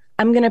teacher,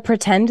 I'm going to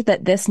pretend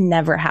that this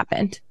never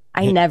happened.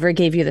 I never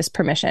gave you this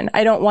permission.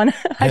 I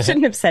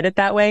shouldn't have said it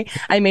that way.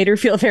 I made her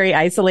feel very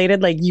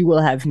isolated, like you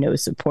will have no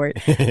support.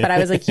 But I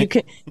was like,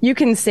 you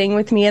can sing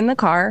with me in the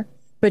car,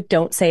 but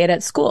don't say it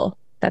at school.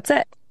 That's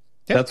it.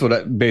 That's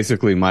what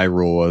basically my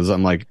rule was.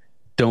 I'm like,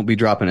 don't be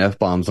dropping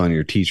F-bombs on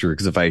your teacher,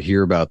 because if I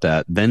hear about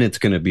that, then it's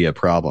going to be a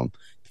problem.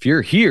 If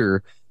you're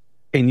here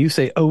and you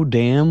say, oh,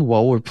 damn,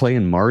 while we're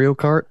playing Mario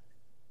Kart,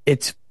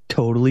 it's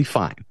totally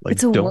fine. Like,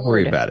 don't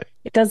worry about it.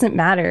 It doesn't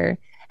matter.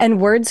 And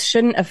words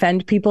shouldn't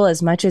offend people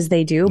as much as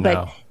they do,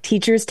 but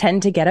teachers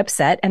tend to get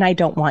upset, and I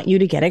don't want you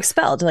to get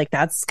expelled. Like,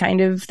 that's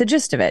kind of the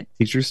gist of it.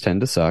 Teachers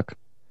tend to suck.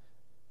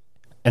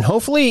 And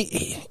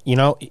hopefully,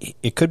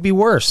 it could be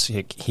worse.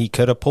 He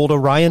could have pulled a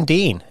Ryan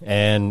Dean,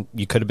 and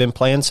you could have been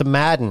playing some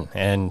Madden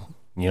and,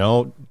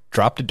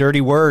 dropped a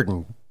dirty word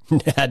and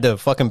had to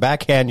fucking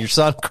backhand your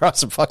son across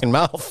the fucking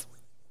mouth.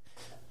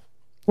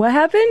 What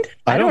happened?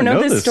 I don't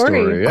know this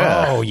story.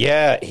 Yeah. Oh,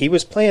 yeah. He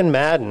was playing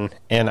Madden,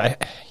 and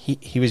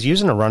he was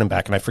using a running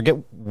back, and I forget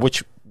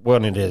which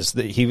one it is.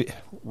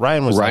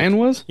 Ryan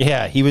was?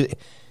 Yeah, he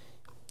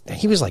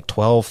was like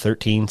 12,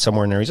 13,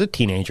 somewhere in there. He's a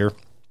teenager.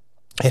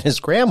 And his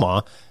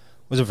grandma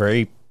was a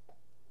very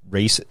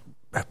racist.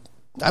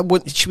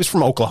 She was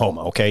from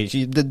Oklahoma, okay?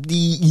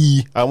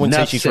 I wouldn't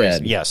say she's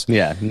racist. Yes.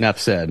 Yeah, enough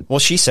said. Well,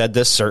 she said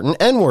this certain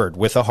N-word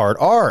with a hard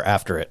R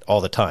after it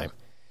all the time.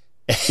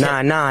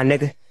 Nah,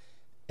 nigga.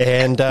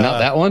 And not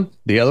that one?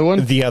 The other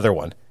one? The other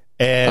one.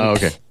 And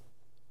okay.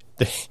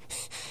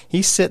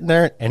 He's sitting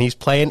there and he's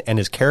playing, and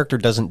his character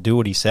doesn't do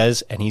what he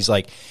says, and he's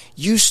like,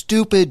 you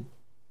stupid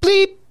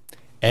bleep.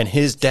 And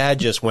his dad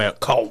just went,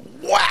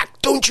 whack,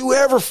 don't you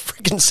ever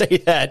freaking say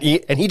that.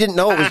 And he didn't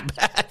know it was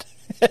bad.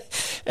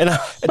 And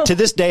to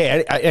this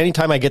day,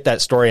 anytime I get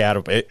that story out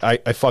of it,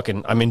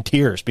 I'm in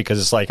tears, because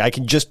it's like I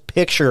can just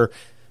picture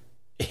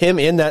him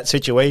in that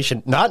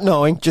situation, not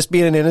knowing, just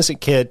being an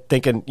innocent kid,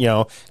 thinking,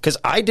 because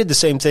I did the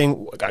same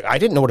thing. I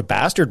didn't know what a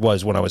bastard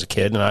was when I was a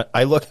kid, and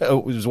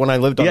it was when I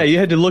lived on. Yeah, you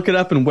had to look it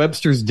up in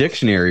Webster's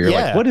dictionary. You're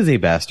like, what is a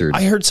bastard?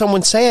 I heard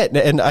someone say it,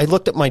 and I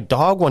looked at my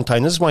dog one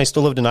time. This is when I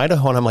still lived in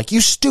Idaho, and I'm like,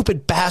 you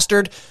stupid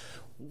bastard!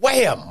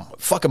 Wham!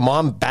 Fucking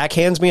mom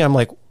backhands me. I'm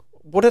like,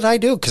 what did I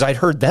do? Because I'd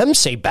heard them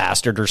say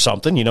bastard or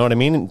something, you know what I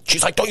mean? And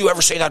she's like, don't you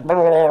ever say that,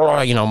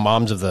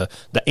 moms of the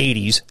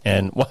 80s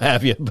and what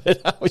have you.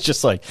 But I was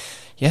just like,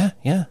 yeah.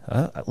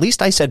 At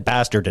least I said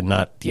bastard and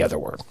not the other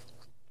word.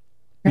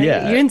 Right?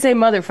 Yeah. You didn't say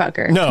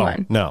motherfucker.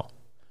 No.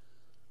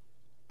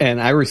 And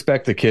I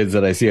respect the kids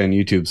that I see on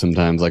YouTube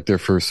sometimes, like their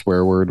first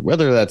swear word.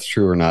 Whether that's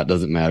true or not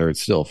doesn't matter.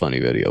 It's still a funny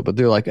video. But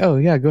they're like, oh,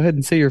 yeah, go ahead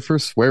and say your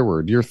first swear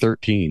word. You're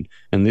 13.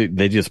 And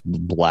they just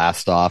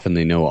blast off, and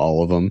they know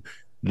all of them.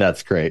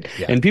 That's great.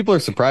 Yeah. And people are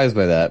surprised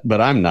by that,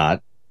 but I'm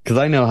not, because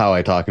I know how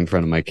I talk in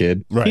front of my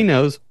kid. Right. He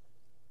knows.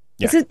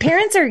 Yeah. So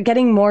parents are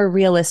getting more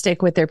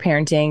realistic with their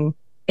parenting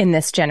in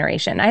this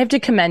generation. I have to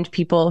commend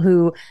people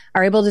who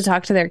are able to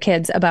talk to their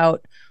kids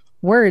about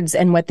words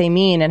and what they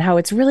mean and how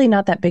it's really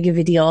not that big of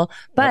a deal.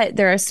 But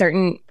there's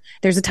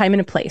a time and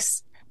a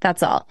place.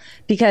 That's all.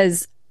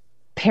 Because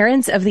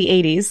parents of the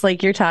 80s,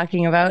 like you're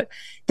talking about,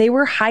 they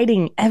were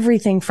hiding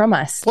everything from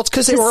us. Well, it's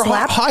because they were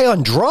high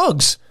on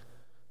drugs.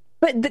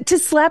 But to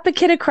slap a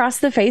kid across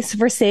the face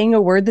for saying a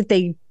word that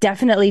they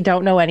definitely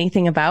don't know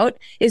anything about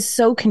is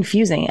so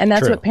confusing. And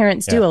that's what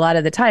parents do a lot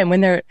of the time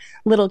when their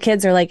little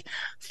kids are like,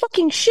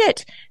 fucking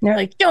shit. And they're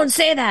like, don't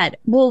say that.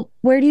 Well,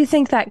 where do you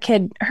think that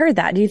kid heard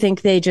that? Do you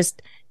think they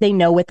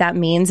know what that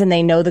means and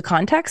they know the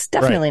context?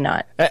 Definitely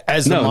not.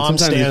 As the mom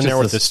standing there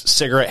with a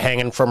cigarette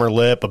hanging from her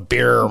lip, a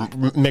beer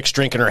mixed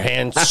drink in her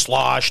hand,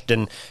 sloshed,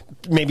 and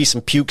maybe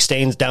some puke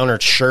stains down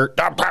her shirt.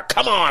 Oh,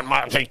 come on,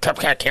 Mom. I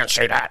can't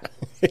say that.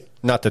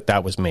 Not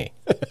that was me.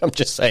 I'm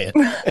just saying.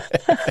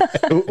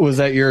 Was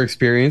that your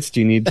experience? Do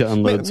you need to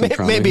unload some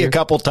trauma Maybe here? a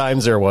couple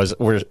times there was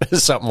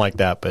something like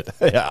that, but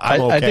yeah,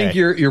 I'm okay. I think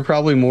you're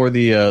probably more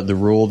the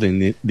rule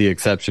than the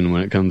exception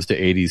when it comes to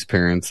 80s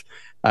parents.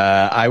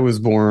 I was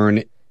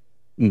born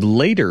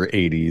later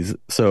 80s,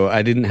 so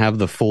I didn't have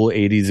the full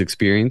 80s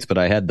experience, but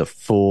I had the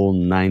full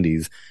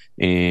 90s.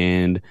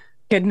 And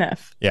good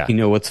enough. Yeah. You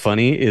know what's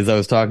funny is I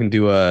was talking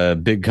to a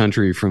Big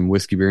Country from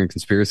Whiskey, Beer, and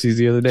Conspiracies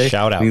the other day.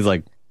 Shout out. And he's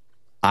like,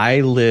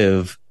 I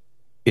live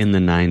in the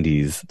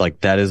 90s.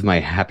 Like, that is my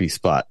happy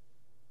spot.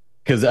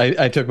 Because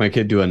I took my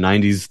kid to a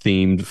 90s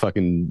themed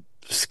fucking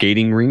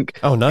skating rink.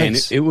 Oh,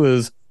 nice. And it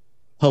was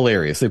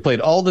hilarious. They played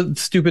all the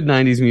stupid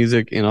 90s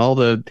music and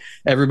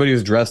everybody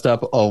was dressed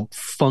up all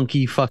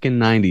funky fucking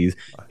 90s.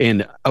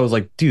 And I was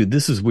like, dude,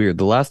 this is weird.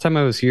 The last time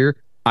I was here,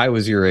 I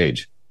was your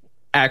age.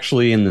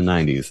 Actually in the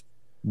 90s.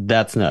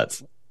 That's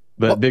nuts.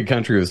 But Big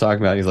Country was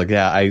talking about it. He's like,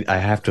 yeah, I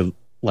have to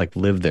like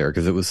live there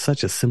because it was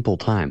such a simple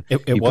time.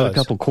 It you was. put a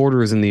couple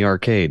quarters in the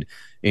arcade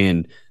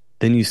and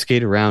then you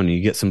skate around and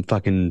you get some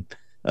fucking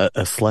a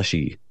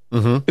slushie.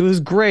 Mm-hmm. It was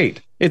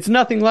great. It's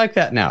nothing like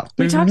that now.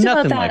 There's we talked about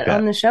nothing that, like that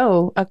on the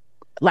show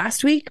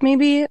last week,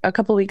 maybe a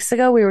couple weeks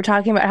ago. We were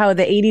talking about how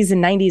the 80s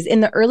and 90s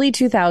in the early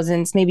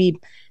 2000s, maybe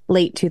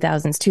late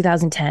 2000s,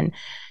 2010,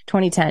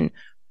 2010,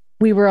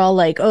 we were all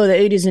like, oh, the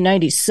 80s and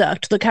 90s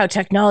sucked. Look how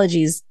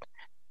technology's,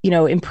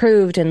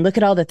 improved and look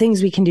at all the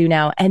things we can do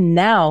now. And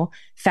now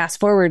fast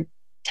forward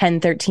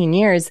 10, 13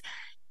 years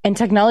and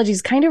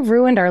technology's kind of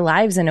ruined our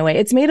lives in a way.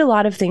 It's made a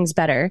lot of things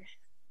better,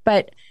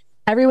 but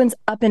everyone's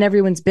up in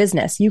everyone's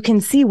business. You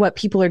can see what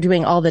people are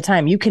doing all the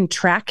time. You can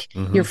track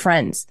your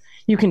friends.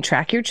 You can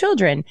track your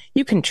children.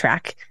 You can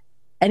track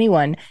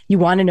anyone. You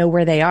want to know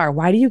where they are.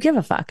 Why do you give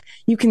a fuck?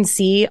 You can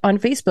see on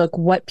Facebook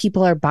what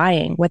people are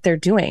buying, what they're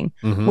doing.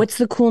 What's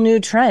the cool new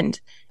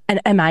trend?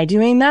 And am I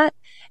doing that?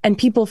 And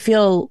people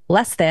feel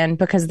less than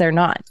because they're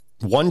not.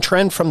 One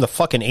trend from the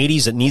fucking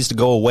 80s that needs to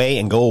go away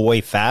and go away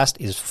fast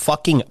is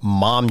fucking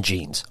mom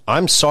jeans.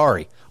 I'm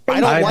sorry.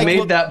 I've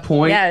made that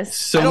point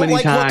so many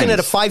times. I don't like looking at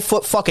a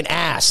 5-foot fucking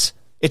ass.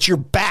 It's your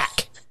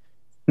back.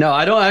 No,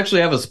 I don't actually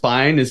have a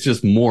spine. It's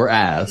just more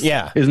ass.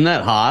 Yeah. Isn't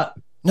that hot?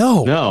 No,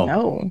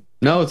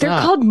 it's They're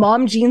not. called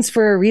mom jeans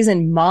for a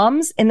reason.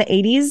 Moms in the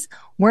 80s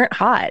weren't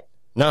hot.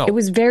 No. It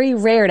was very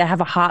rare to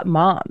have a hot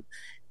mom.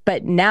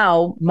 But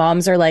now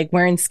moms are like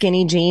wearing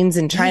skinny jeans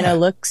and trying to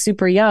look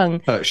super young.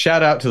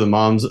 Shout out to the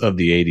moms of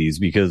the 80s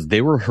because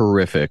they were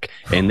horrific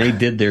and they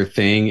did their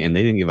thing and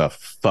they didn't give a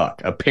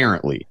fuck,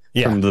 apparently.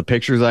 Yeah. From the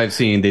pictures I've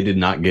seen, they did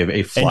not give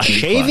a fuck. And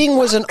shaving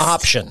was an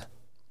option.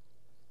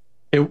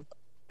 It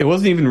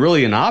wasn't even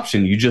really an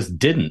option. You just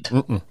didn't.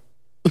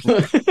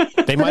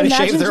 They might have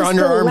shaved their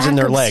underarms and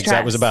their legs.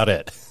 That was about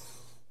it.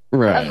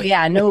 Right. Oh,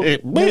 yeah. No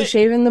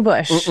shaving the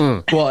bush.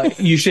 Well,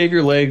 you shave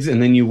your legs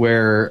and then you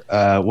wear,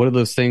 what are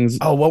those things?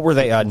 Oh, what were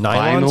they? Nylons?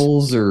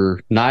 Vinyls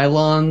or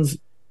nylons?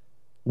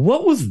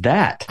 What was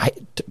that?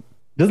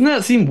 Doesn't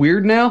that seem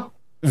weird now?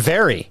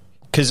 Very.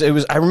 Because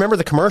I remember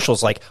the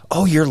commercials like,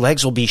 oh, your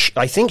legs will be,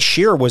 I think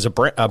sheer was a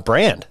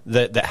brand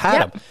that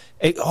had them.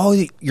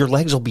 Your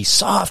legs will be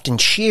soft and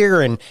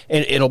sheer and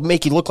it'll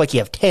make you look like you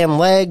have tan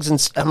legs.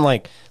 And I'm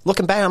like,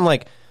 looking back, I'm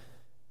like,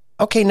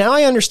 okay, now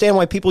I understand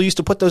why people used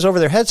to put those over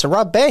their heads to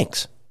rob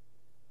banks.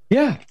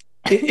 Yeah.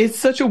 It's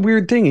such a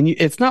weird thing. And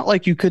it's not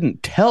like you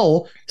couldn't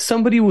tell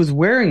somebody was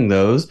wearing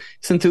those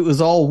since it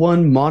was all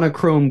one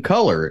monochrome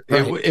color.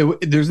 Right.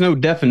 There's no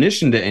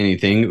definition to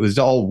anything. It was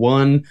all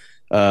one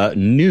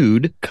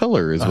nude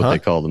color is what they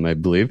call them, I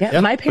believe. Yeah,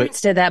 my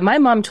parents did that. My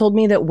mom told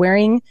me that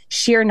wearing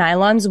sheer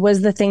nylons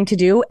was the thing to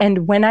do.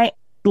 And when I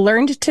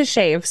learned to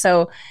shave,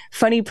 so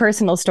funny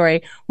personal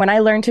story, when I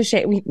learned to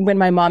shave, when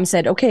my mom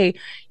said, okay,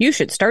 you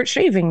should start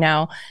shaving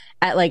now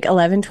at like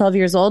 11, 12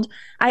 years old,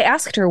 I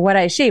asked her what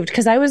I shaved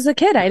because I was a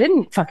kid. I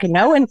didn't fucking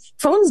know. And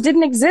phones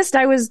didn't exist.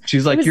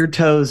 She's like, your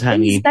toes,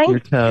 honey, your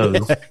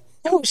toes.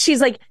 No, she's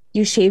like,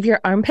 you shave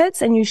your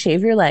armpits and you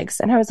shave your legs.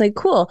 And I was like,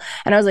 cool.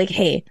 And I was like,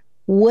 hey,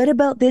 what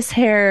about this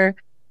hair,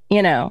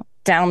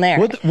 down there?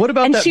 What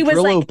about that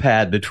Brillo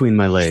pad between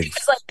my legs? She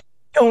was like,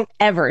 don't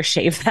ever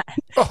shave that.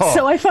 Oh.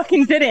 So I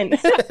fucking didn't.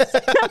 For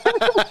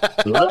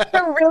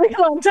a really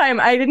long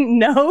time, I didn't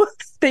know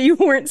that you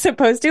weren't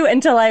supposed to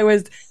until I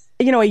was,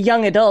 a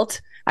young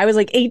adult. I was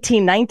like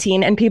 18,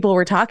 19, and people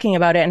were talking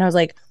about it. And I was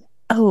like,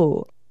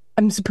 oh,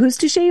 I'm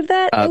supposed to shave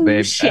that? Oh,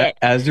 babe, shit.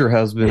 As your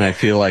husband, I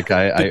feel like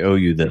I owe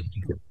you this.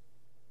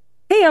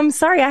 Hey, I'm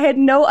sorry. I had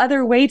no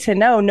other way to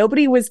know.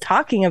 Nobody was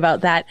talking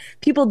about that.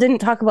 People didn't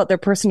talk about their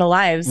personal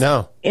lives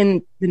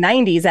in the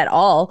 90s at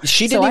all.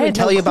 She didn't even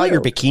tell you about your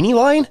bikini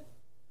line?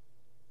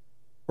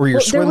 Or your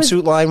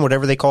swimsuit line,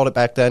 whatever they called it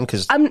back then?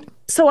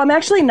 I'm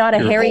actually not a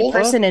hairy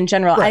person in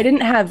general. Right. I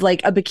didn't have like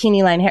a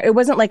bikini line hair. It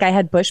wasn't like I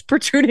had bush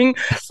protruding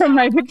from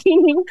my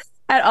bikini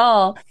at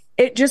all.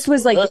 It just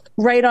was like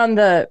right on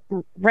the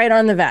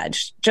vag,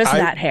 just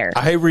that hair.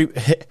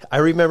 I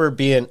remember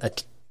being a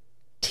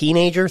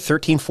teenager,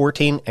 13,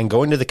 14, and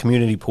going to the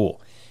community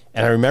pool.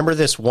 And I remember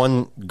this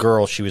one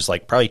girl, she was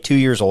like probably 2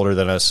 years older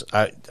than us.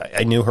 I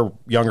knew her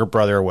younger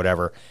brother or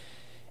whatever.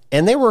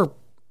 And they were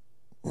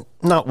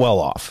not well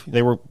off.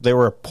 They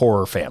were a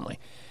poorer family.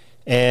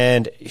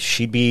 And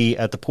she'd be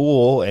at the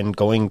pool and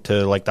going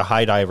to like the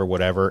high dive or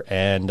whatever.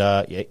 And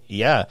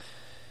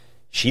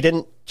she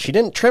didn't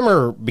trim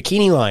her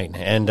bikini line,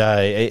 and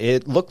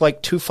it looked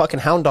like 2 fucking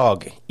hound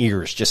dog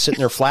ears just sitting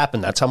there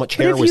flapping. That's how much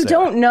hair was there. If you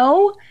don't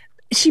know,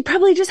 she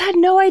probably just had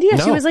no idea.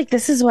 No. She was like,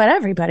 this is what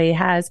everybody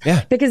has.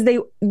 Yeah. Because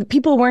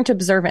people weren't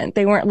observant.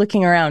 They weren't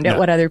looking around at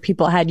what other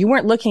people had. You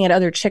weren't looking at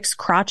other chicks'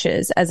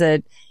 crotches as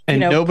a,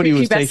 and nobody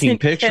was taking prepubescent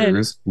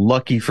pictures.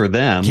 Lucky for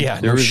them. Yeah,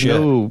 there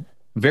was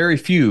very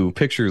few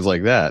pictures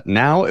like that.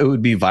 Now it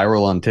would be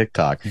viral on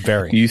TikTok.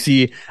 Very. You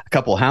see a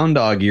couple hound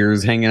dog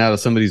ears hanging out of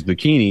somebody's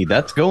bikini.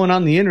 That's going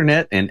on the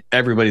internet, and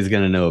everybody's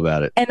going to know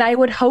about it. And I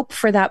would hope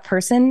for that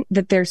person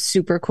that they're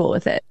super cool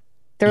with it.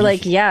 They're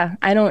like, yeah,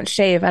 I don't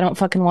shave. I don't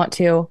fucking want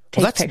to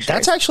take pictures.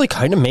 That's actually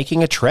kind of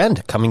making a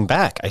trend coming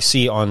back. I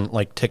see on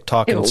like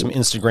TikTok and some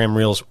Instagram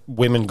reels,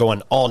 women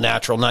going all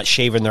natural, not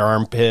shaving their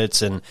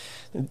armpits and,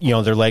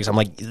 their legs. I'm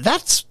like,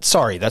 that's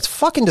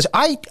fucking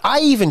I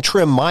even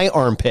trim my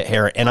armpit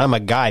hair, and I'm a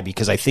guy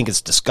because I think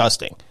it's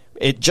disgusting.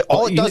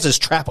 All it does is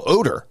trap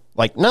odor.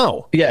 Like,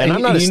 no. Yeah, and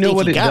I'm not a stinky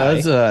what it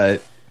guy. does?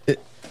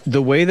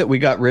 The way that we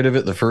got rid of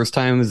it the first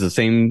time is the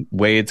same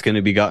way it's going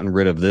to be gotten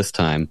rid of this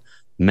time.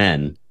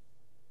 Men.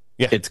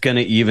 Yeah. It's going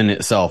to even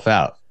itself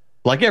out.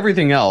 Like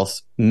everything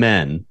else,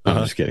 men. I'm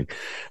just kidding.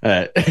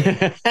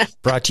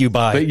 Brought to you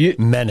by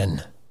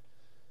Menon.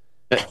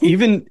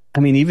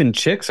 Even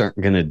chicks aren't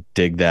going to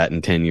dig that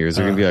in 10 years.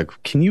 They're going to be like,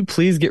 can you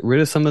please get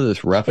rid of some of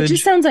this roughage? It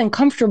just sounds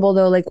uncomfortable,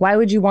 though. Like, why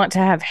would you want to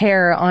have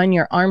hair on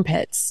your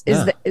armpits?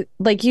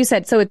 Like you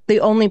said, so the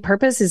only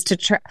purpose is to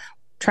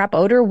trap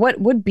odor.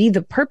 What would be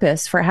the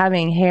purpose for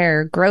having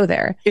hair grow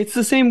there? It's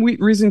the same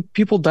reason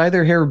people dye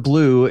their hair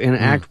blue and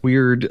act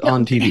weird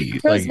on TV.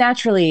 It grows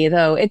naturally,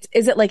 though.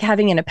 Is it like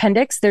having an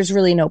appendix? There's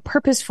really no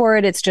purpose for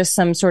it. It's just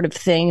some sort of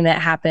thing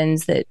that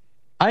happens that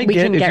I we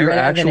get can if get you're rid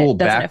of, actual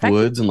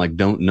backwoods and like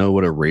don't know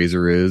what a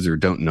razor is or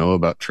don't know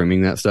about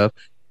trimming that stuff.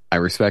 I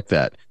respect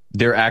that.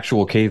 They're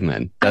actual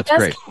cavemen. That's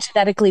great.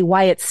 Genetically,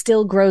 why it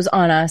still grows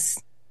on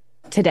us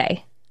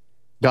today.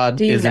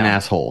 God is an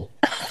asshole.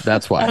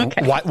 That's why.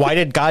 Okay. Why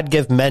did God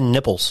give men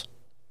nipples?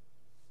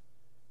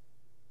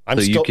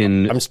 I'm still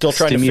trying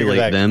to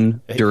stimulate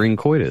them during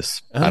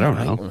coitus. I don't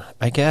know.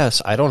 I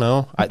guess. I don't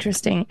know.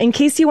 Interesting. In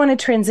case you want to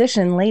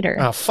transition later.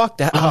 Oh, fuck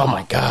that. Oh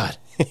my God.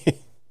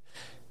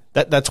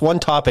 That's one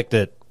topic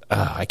that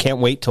I can't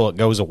wait till it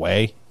goes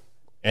away.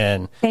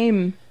 And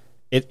same.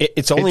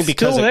 It's only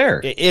because still there.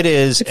 It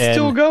is. It's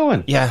still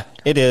going. Yeah,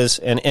 it is.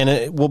 And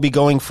it will be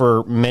going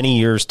for many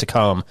years to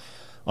come,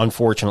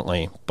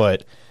 unfortunately.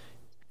 But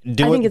I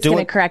think it's going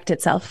to correct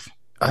itself.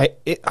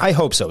 I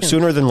hope so.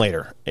 Sooner than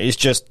later. It's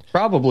just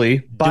probably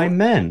by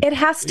men. It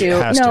has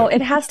to.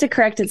 It has to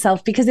correct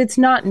itself because it's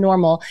not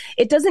normal.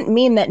 It doesn't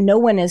mean that no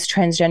one is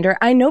transgender.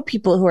 I know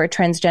people who are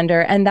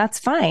transgender, and that's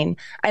fine.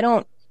 I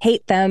don't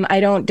hate them. I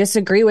don't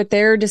disagree with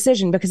their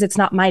decision because it's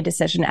not my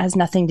decision. It has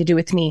nothing to do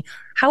with me.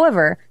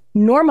 However,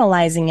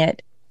 normalizing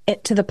it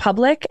to the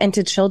public and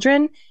to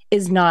children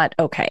is not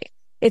okay.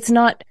 It's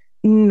not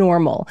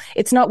normal.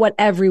 It's not what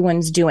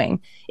everyone's doing.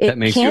 That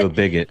makes you a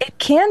bigot. It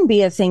can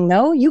be a thing,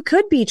 though. You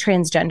could be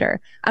transgender.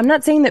 I'm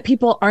not saying that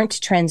people aren't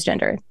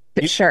transgender,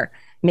 but sure,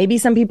 maybe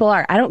some people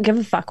are. I don't give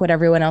a fuck what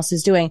everyone else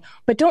is doing,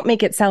 but don't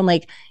make it sound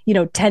like,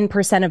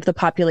 10% of the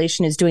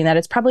population is doing that.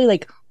 It's probably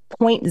like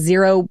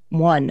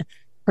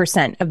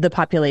 0.01% of the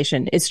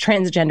population is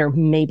transgender,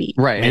 maybe.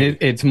 Right. And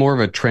it's more of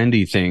a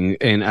trendy thing.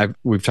 And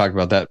we've talked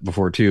about that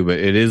before too, but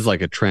it is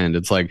like a trend.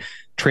 It's like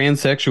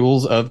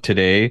transsexuals of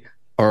today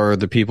are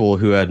the people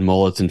who had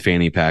mullets and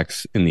fanny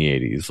packs in the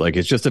 80s. Like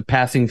it's just a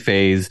passing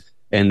phase,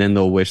 and then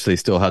they'll wish they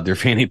still had their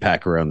fanny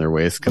pack around their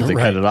waist because they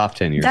cut it off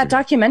 10 years ago. That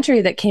documentary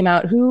that came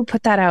out, who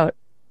put that out?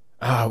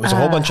 Oh, it was a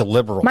whole bunch of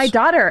liberals. My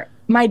daughter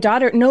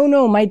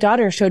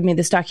showed me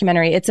this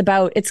documentary. It's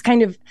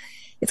kind of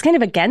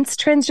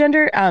against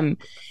transgender.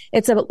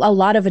 It's a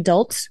lot of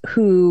adults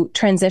who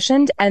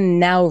transitioned and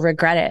now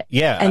regret it.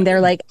 Yeah. And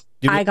they're like,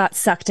 I got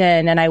sucked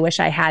in and I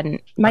wish I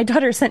hadn't. My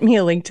daughter sent me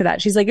a link to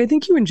that. She's like, I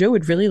think you and Joe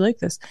would really like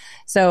this.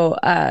 So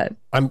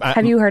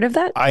have you heard of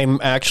that?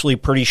 I'm actually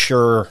pretty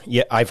sure.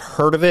 Yeah, I've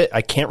heard of it.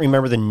 I can't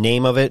remember the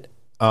name of it.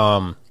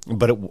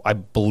 But I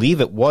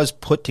believe it was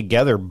put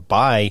together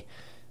by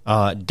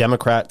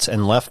Democrats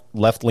and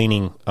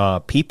left-leaning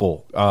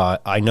people.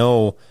 I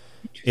know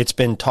it's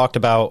been talked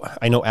about.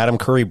 I know Adam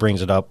Curry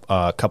brings it up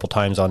a couple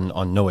times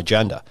on No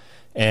Agenda.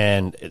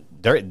 And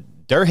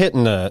they're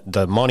hitting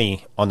the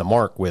money on the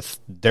mark with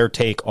their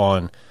take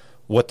on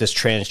what this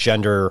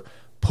transgender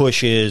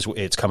push is.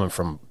 It's coming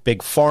from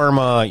big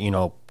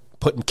pharma,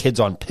 putting kids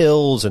on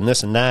pills and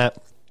this and that.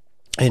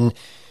 And,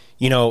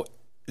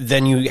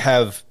 then you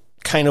have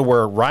kind of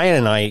where Ryan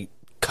and I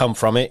come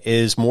from. It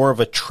is more of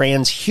a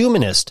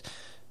transhumanist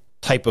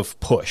type of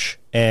push.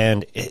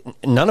 And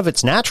none of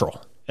it's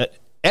natural,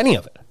 any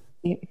of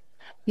it.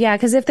 Yeah,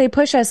 because if they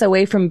push us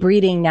away from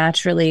breeding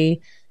naturally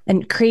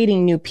and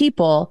creating new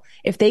people,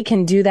 if they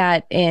can do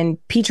that in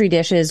petri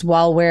dishes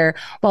while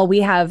we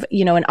have,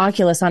 an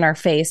Oculus on our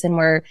face and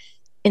we're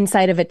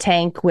inside of a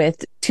tank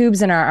with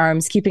tubes in our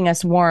arms, keeping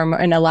us warm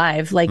and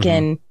alive, like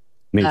in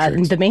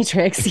the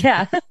Matrix,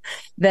 yeah,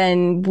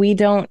 then we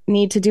don't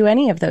need to do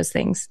any of those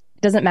things.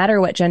 Doesn't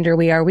matter what gender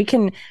we are. We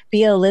can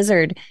be a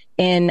lizard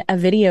in a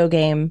video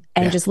game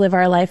and just live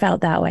our life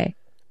out that way.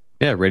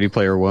 Yeah, Ready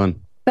Player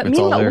One. But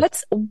meanwhile,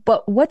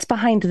 what's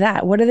behind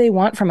that? What do they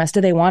want from us? Do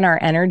they want our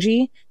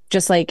energy,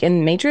 just like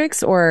in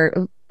Matrix,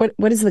 or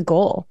what is the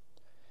goal?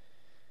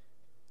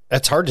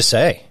 That's hard to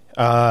say.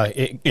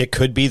 It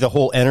could be the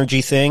whole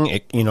energy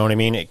thing. You know what I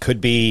mean? It could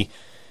be,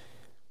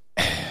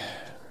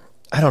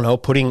 I don't know,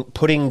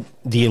 putting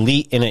the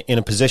elite in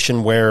a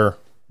position where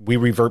we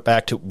revert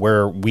back to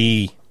where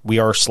we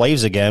are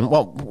slaves again.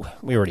 Well,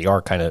 we already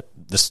are kind of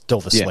still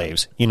the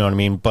slaves. You know what I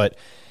mean? But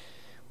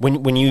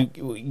when you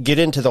get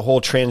into the whole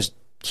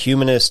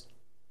transhumanist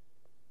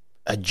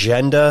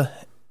agenda,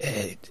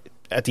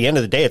 at the end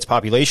of the day, it's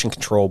population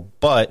control,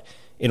 but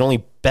it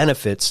only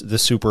benefits the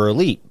super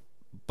elite.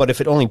 But if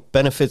it only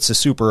benefits the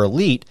super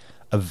elite,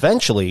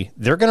 eventually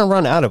they're going to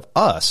run out of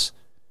us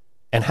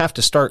and have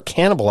to start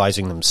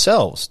cannibalizing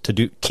themselves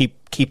to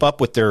keep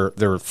up with their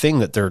thing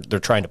that they're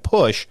trying to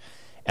push.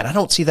 And I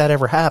don't see that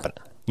ever happen.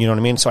 You know what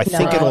I mean? So I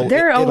think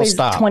they're always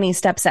stop. 20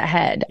 steps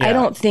ahead. Yeah. I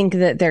don't think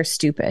that they're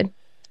stupid.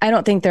 I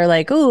don't think they're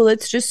like, oh,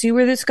 let's just see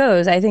where this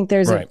goes. I think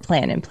there's a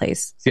plan in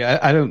place. Yeah,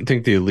 I don't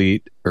think the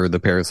elite or the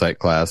parasite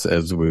class,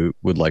 as we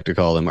would like to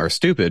call them, are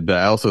stupid, but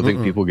I also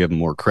think people give them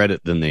more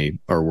credit than they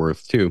are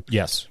worth, too.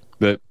 Yes.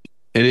 But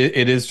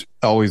it is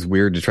always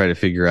weird to try to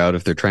figure out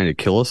if they're trying to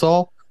kill us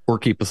all or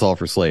keep us all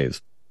for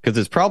slaves, because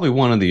it's probably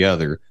one or the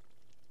other.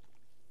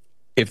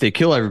 If they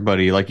kill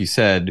everybody, like you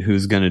said,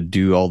 who's going to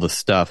do all the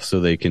stuff so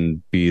they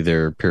can be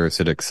their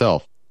parasitic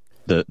self?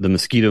 The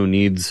mosquito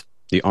needs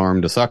the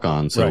arm to suck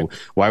on. So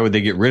why would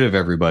they get rid of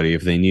everybody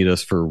if they need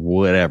us for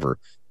whatever?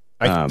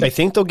 I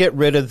think they'll get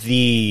rid of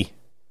the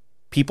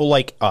people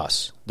like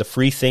us, the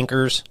free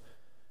thinkers,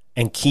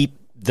 and keep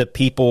the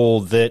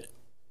people that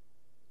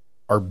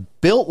are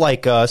built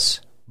like us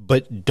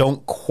but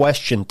don't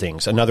question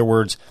things. In other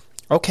words,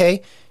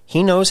 okay,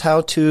 he knows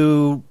how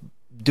to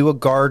do a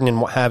garden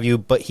and what have you,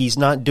 but he's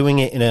not doing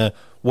it in a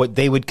what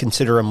they would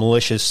consider a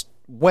malicious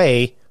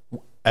way,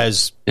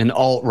 as an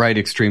alt-right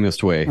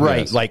extremist way. Right.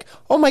 Yes. Like,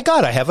 oh my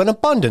God, I have an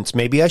abundance.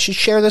 Maybe I should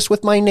share this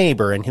with my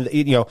neighbor. And,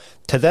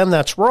 to them,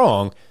 that's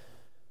wrong.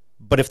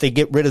 But if they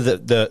get rid of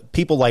the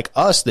people like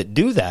us that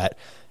do that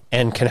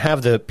and can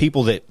have the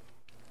people that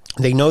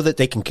they know that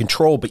they can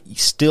control, but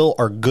still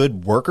are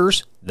good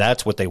workers,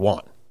 that's what they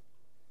want.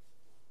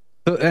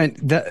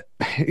 And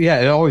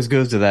it always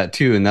goes to that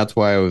too. And that's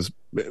why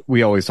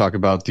we always talk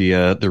about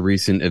the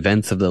recent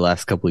events of the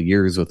last couple of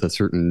years with a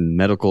certain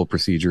medical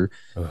procedure.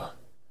 Ugh.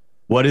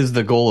 What is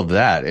the goal of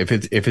that? If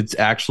it's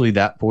actually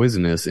that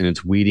poisonous and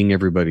it's weeding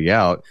everybody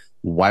out,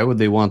 why would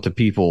they want the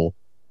people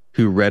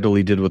who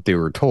readily did what they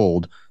were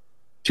told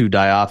to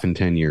die off in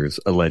 10 years,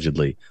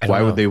 allegedly?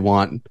 Why would they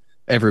want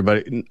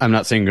everybody? I'm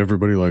not saying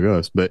everybody like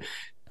us, but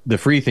the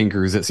free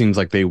thinkers, it seems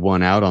like they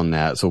won out on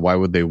that. So why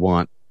would they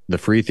want the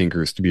free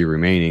thinkers to be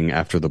remaining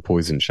after the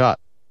poison shot,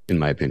 in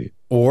my opinion?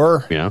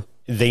 Or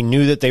they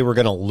knew that they were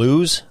going to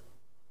lose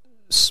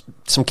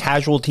some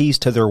casualties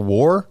to their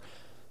war.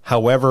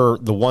 However,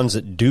 the ones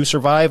that do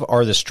survive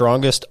are the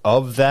strongest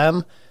of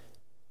them.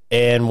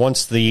 And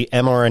once the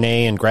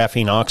mRNA and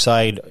graphene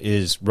oxide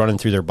is running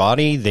through their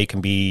body, they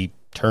can be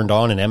turned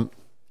on and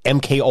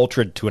MK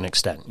Ultra'd to an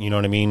extent. You know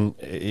what I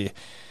mean?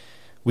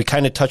 We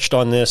kind of touched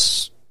on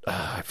this.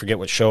 I forget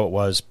what show it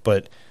was,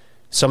 but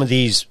some of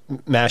these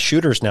mass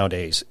shooters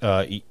nowadays.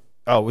 I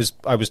was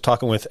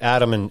talking with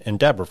Adam and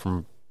Deborah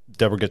from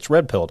Deborah Gets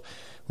Red Pilled.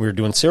 We were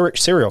doing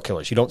serial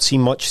killers. You don't see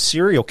much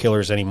serial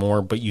killers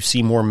anymore, but you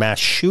see more mass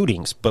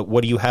shootings. But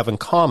what do you have in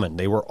common?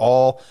 They were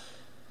all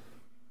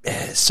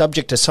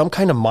subject to some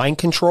kind of mind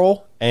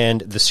control,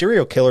 and the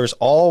serial killers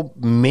all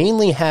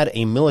mainly had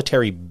a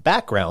military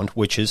background,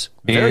 which is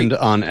and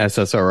on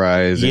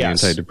SSRIs and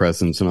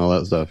antidepressants and all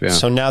that stuff. Yeah.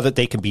 So now that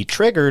they can be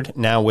triggered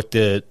now with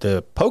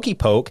the pokey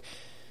poke,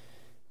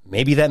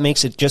 maybe that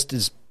makes it just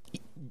as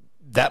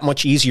that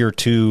much easier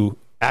to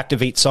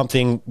activate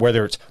something,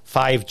 whether it's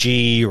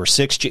 5G or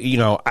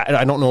 6G.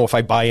 I don't know if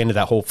I buy into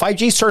that whole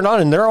 5G's turned on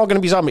and they're all going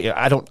to be zombies.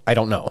 I don't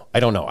know. I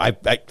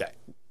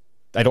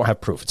don't have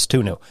proof. It's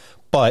too new,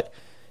 but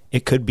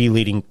it could be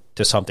leading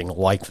to something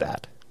like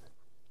that.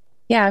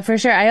 Yeah, for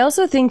sure. I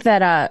also think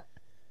that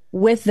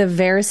with the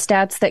VAERS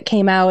stats that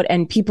came out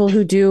and people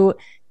who do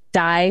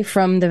die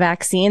from the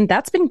vaccine,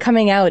 that's been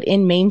coming out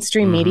in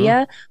mainstream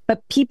media,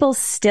 but people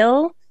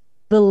still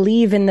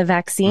believe in the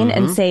vaccine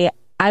and say,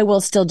 I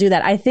will still do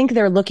that. I think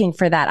they're looking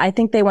for that. I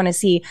think they want to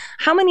see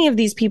how many of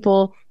these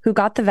people who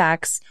got the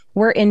vax,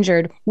 were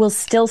injured, will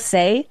still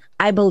say,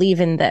 I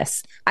believe in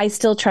this. I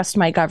still trust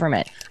my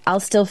government. I'll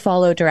still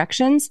follow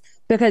directions,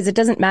 because it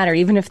doesn't matter,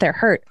 even if they're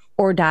hurt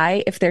or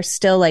die, if they're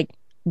still like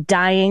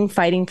dying,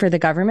 fighting for the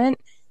government,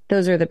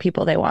 those are the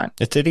people they want.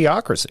 It's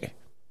idiocracy.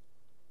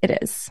 It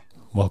is.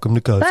 Welcome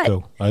to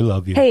Costco. But, I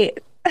love you. Hey,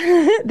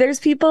 there's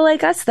people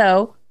like us,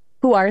 though,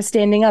 who are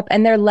standing up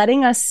and they're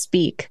letting us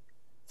speak.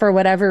 For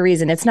whatever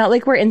reason. It's not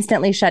like we're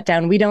instantly shut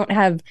down. We don't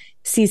have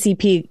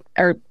CCP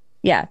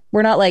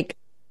we're not like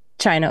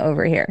China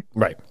over here.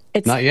 Right.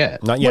 It's not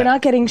yet. We're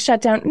not getting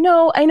shut down.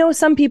 No, I know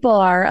some people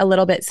are a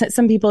little bit.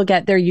 Some people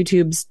get their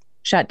YouTubes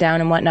shut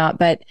down and whatnot,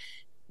 but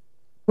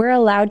we're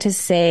allowed to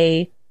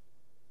say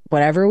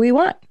whatever we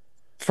want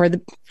for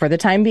the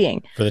time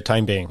being. For the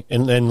time being,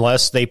 and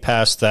unless they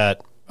pass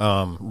that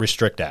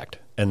Restrict Act,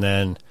 and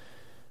then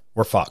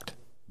we're fucked,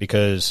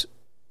 because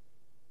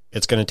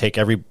it's going to take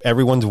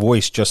everyone's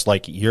voice, just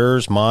like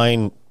yours,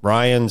 mine,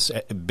 Ryan's,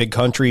 Big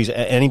Country's,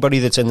 anybody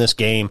that's in this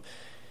game.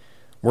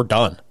 We're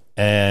done.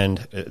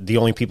 And the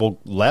only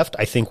people left,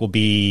 I think, will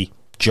be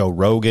Joe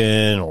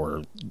Rogan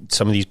or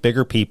some of these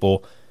bigger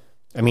people.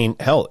 I mean,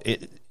 hell,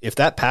 if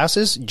that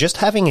passes, just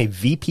having a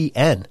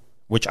VPN,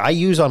 which I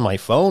use on my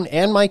phone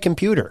and my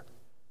computer,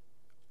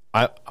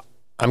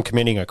 I'm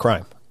committing a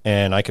crime,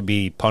 and I could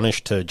be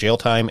punished to jail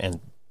time and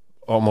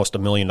almost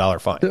 $1 million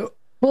fine.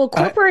 Well,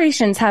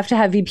 corporations have to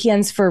have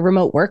VPNs for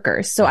remote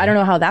workers, so I don't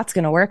know how that's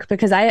going to work,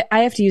 because I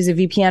have to use a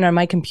VPN on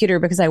my computer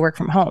because I work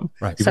from home.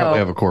 Right. You probably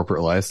have a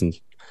corporate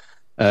license.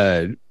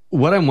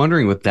 What I'm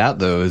wondering with that,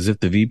 though, is if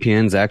the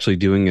VPN's actually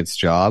doing its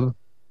job,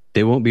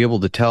 they won't be able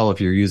to tell if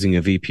you're using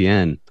a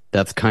VPN.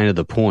 That's kind of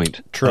the point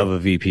of a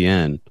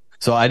VPN.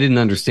 So I didn't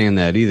understand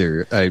that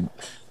either.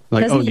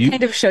 Doesn't it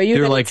kind of show you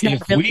they're that like, it's not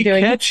if really we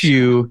doing catch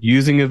you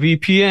using a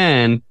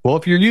VPN, well,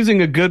 if you're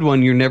using a good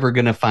one, you're never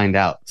going to find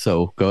out.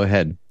 So go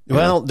ahead.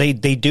 Well, they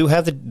do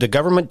have the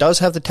government does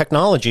have the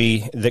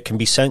technology that can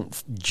be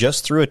sent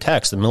just through a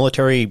text. The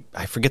military,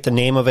 I forget the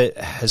name of it,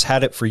 has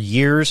had it for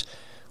years,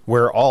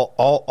 where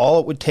all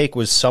it would take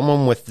was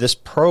someone with this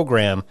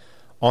program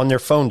on their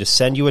phone to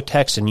send you a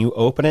text, and you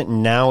open it,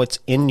 and now it's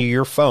into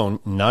your phone,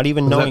 not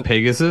even knowing. Is that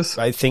Pegasus?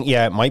 I think,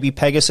 yeah, it might be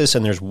Pegasus,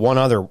 and there's one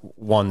other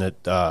one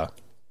that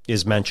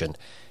is mentioned,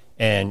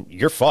 and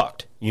you're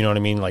fucked. You know what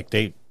I mean? Like,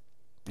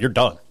 you're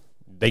done.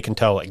 They can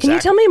tell exactly. Can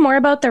you tell me more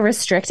about the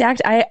Restrict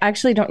Act? I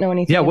actually don't know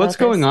anything. Yeah, what's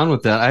about going on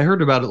with that? I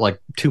heard about it like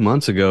 2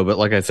 months ago, but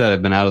like I said,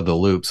 I've been out of the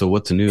loop. So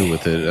what's new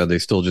with it? Are they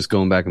still just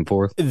going back and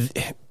forth?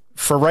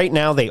 For right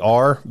now, they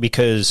are,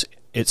 because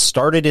it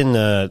started in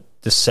the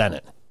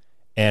Senate,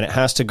 and it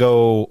has to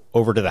go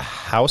over to the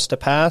House to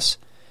pass,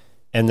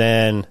 and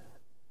then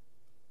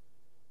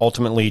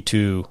ultimately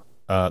to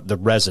the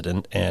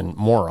resident and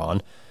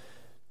moron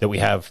that we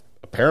have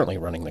apparently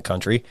running the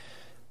country.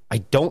 I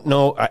don't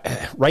know.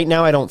 Right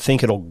now, I don't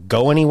think it'll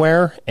go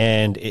anywhere,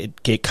 and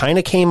it kind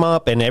of came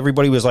up, and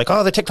everybody was like,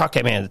 oh, the TikTok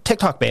ban, the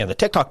TikTok ban, the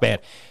TikTok ban.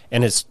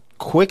 And as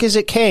quick as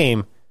it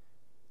came,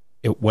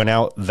 it went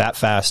out that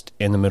fast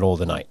in the middle of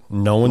the night.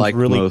 No one's like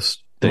really...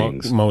 most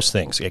things. Most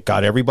things. It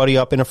got everybody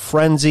up in a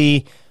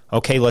frenzy.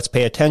 Okay, let's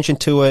pay attention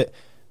to it.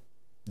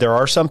 There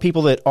are some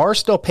people that are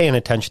still paying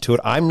attention to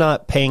it. I'm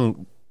not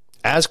paying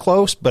as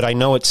close, but I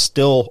know it's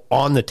still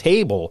on the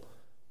table,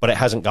 but it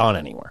hasn't gone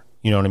anywhere.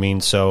 You know what I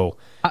mean? So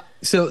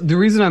the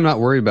reason I'm not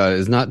worried about it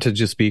is not to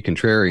just be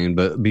contrarian,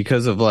 but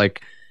because of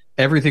like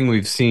everything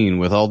we've seen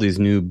with all these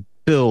new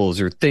bills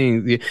or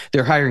things.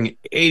 They're hiring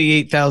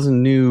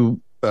 88,000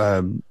 new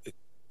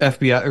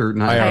FBI or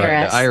not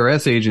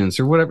IRS agents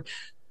or whatever.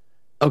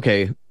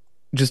 Okay,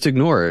 just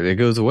ignore it. It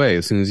goes away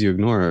as soon as you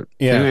ignore it.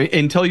 Yeah.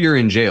 Until you're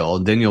in jail,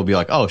 then you'll be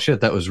like, oh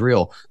shit, that was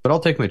real. But I'll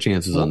take my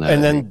chances on that.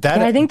 And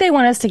then I think they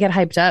want us to get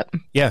hyped up.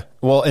 Yeah.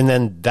 Well, and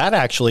then that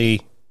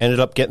actually ended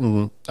up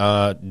getting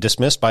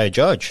dismissed by a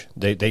judge.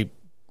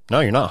 No,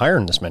 you're not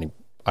hiring this many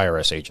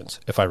IRS agents,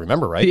 if I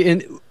remember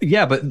right.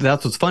 Yeah, but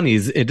that's what's funny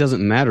is it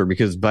doesn't matter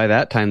because by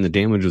that time the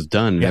damage was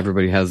done and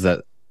everybody has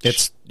that.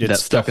 It's that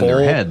stuff in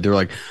their head. They're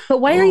like, but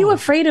why are you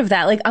afraid of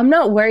that? Like, I'm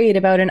not worried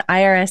about an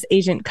IRS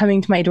agent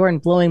coming to my door and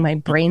blowing my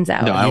brains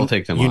out. No, I will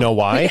take them. You know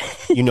why?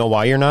 You know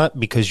why you're not?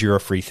 Because you're a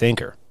free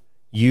thinker.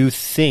 You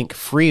think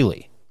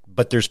freely.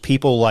 But there's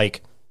people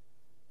like,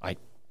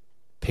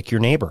 pick your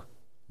neighbor,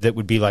 that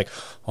would be like,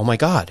 oh my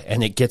God.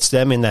 And it gets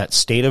them in that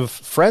state of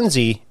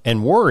frenzy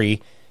and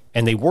worry.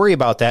 And they worry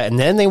about that. And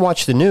then they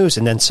watch the news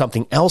and then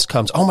something else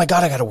comes. Oh my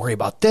God, I got to worry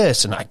about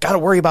this. And I got to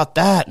worry about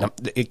that. And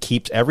it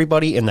keeps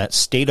everybody in that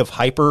state of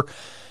hyper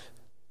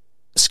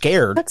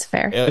scared. That's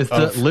fair. It's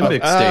the limbic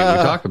state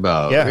we talk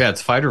about. Yeah,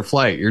 it's fight or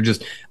flight. You're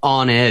just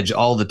on edge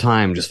all the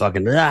time. Just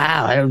fucking.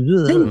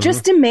 Then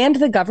just demand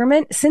the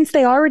government, since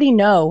they already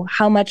know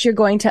how much you're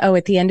going to owe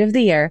at the end of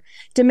the year,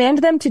 demand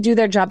them to do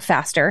their job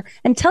faster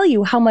and tell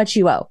you how much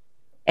you owe.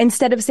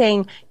 Instead of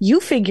saying, you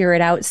figure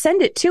it out,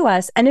 send it to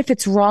us. And if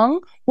it's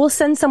wrong, we'll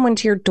send someone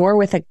to your door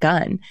with a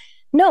gun.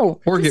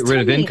 No. Or get rid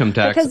of income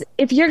tax. Because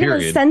if you're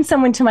going to send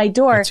someone to my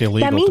door,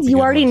 that means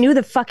you already knew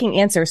the fucking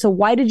answer. So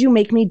why did you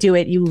make me do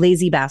it, you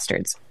lazy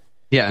bastards?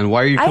 Yeah, and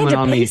why are you coming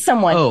on me?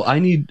 Someone. Oh, I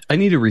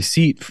need a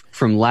receipt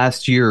from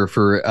last year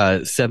for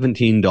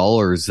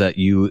 $17 that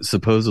you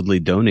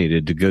supposedly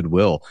donated to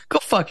Goodwill. Go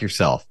fuck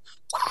yourself.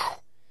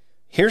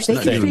 Here's the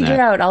thing. They can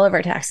figure out all of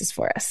our taxes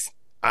for us.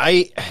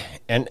 I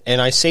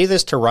say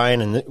this to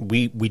Ryan, and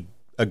we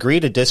agree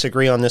to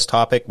disagree on this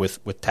topic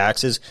with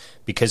taxes,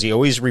 because he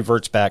always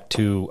reverts back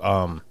to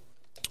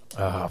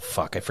I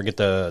forget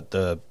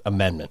the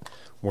amendment,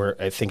 where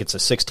I think it's the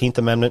 16th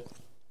Amendment,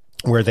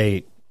 where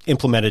they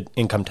implemented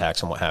income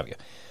tax and what have you.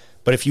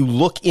 But if you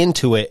look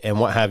into it and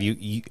what have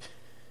you,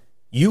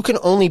 You can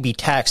only be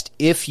taxed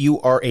if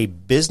you are a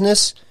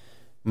business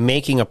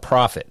making a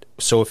profit.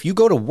 So if you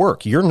go to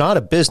work, you're not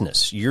a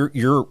business.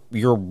 Your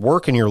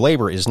work and your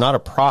labor is not a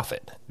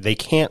profit. They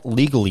can't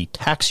legally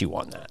tax you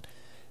on that.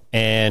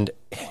 And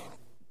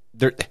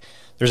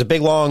there's a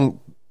big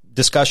long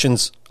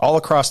discussions all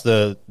across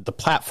the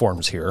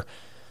platforms here.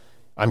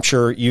 I'm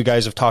sure you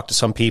guys have talked to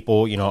some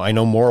people. You know, I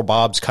know Moral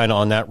Bob's kind of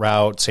on that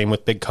route. Same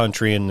with Big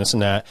Country and this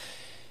and that.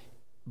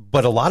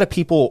 But a lot of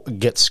people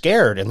get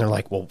scared and they're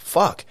like, well,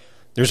 fuck.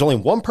 There's only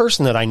one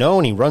person that I know,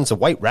 and he runs the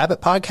White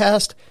Rabbit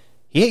podcast.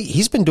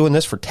 He's been doing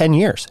this for 10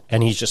 years.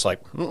 And he's just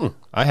like,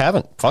 I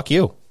haven't. Fuck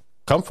you.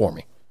 Come for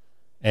me.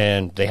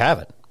 And they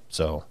haven't.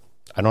 So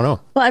I don't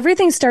know. Well,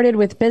 everything started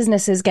with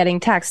businesses getting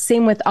taxed.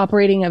 Same with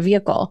operating a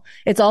vehicle.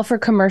 It's all for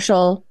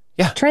commercial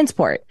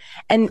transport.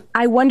 And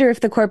I wonder if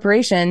the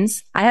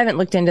corporations, I haven't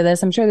looked into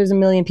this. I'm sure there's a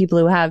million people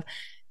who have.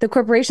 The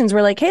corporations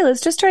were like, hey,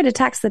 let's just try to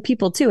tax the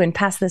people too and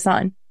pass this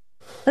on.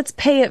 Let's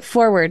pay it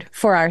forward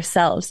for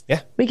ourselves.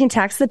 Yeah. We can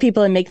tax the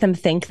people and make them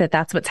think that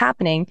that's what's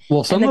happening.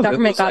 Well, some and the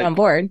government got on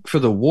board. For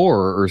the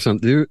war or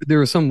something, there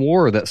was some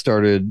war that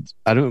started,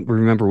 I don't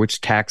remember which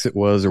tax it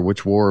was or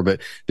which war,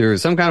 but there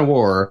was some kind of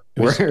war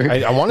where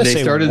I want to say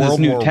they started this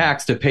new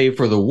tax to pay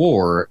for the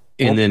war,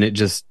 and then it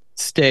just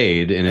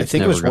stayed, and it's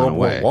never gone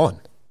away. I think it was World War I.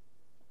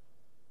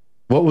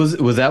 What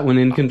was that when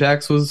income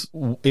tax was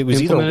It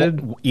was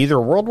implemented? either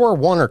World War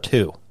I or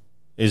II.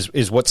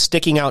 Is what's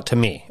sticking out to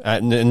me,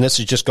 and this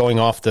is just going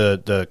off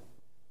the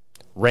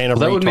random.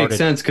 Well, that would make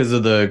sense because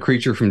of the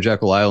Creature from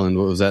Jekyll Island.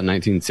 What was that,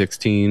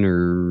 1916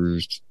 or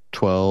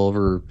 12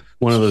 or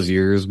one of those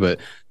years?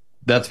 But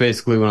that's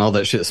basically when all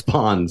that shit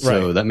spawned.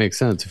 So that makes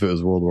sense if it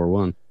was World War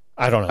One.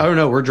 I don't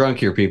know. We're drunk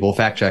here, people.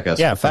 Fact check us.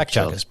 Yeah, fact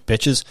check us,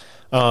 bitches.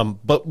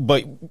 But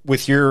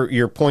with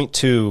your point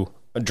to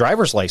a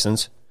driver's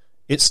license,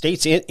 it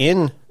states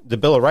in the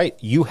Bill of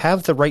Rights, you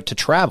have the right to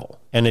travel,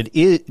 and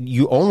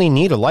you only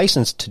need a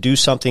license to do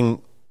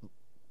something,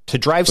 to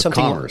drive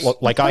something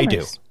like I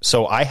do.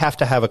 So I have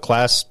to have a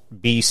Class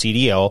B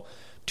CDL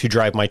to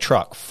drive my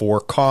truck for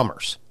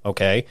commerce.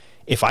 Okay,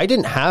 if I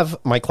didn't have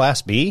my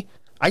Class B,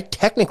 I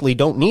technically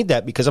don't need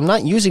that because I'm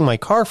not using my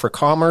car for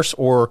commerce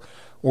or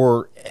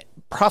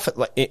profit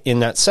in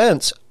that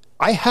sense.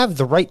 I have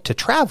the right to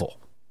travel.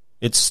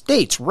 It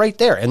states right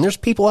there. And there's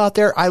people out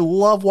there, I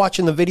love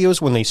watching the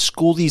videos when they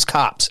school these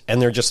cops. And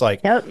they're just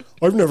like, I've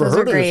never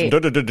heard of this.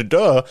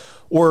 Da-da-da-da-da.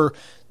 Or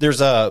there's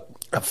a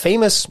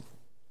famous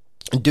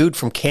dude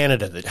from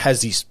Canada that has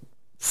these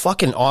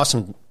fucking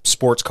awesome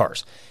sports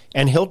cars.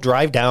 And he'll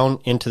drive down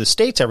into the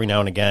States every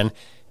now and again.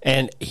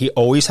 And he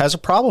always has a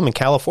problem in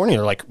California.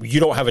 They're like, you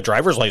don't have a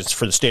driver's license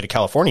for the state of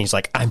California. He's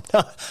like, I'm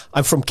not.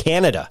 I'm from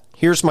Canada.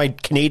 Here's my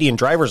Canadian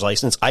driver's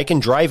license. I can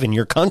drive in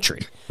your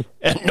country.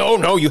 And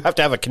no, you have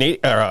to have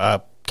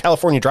a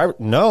California driver.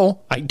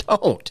 No, I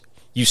don't.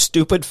 You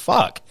stupid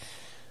fuck.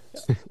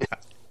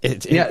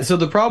 So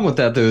the problem with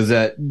that, though, is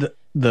that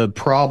the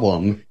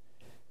problem,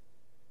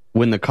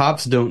 when the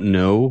cops don't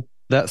know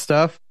that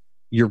stuff,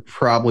 you're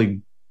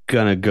probably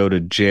going to go to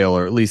jail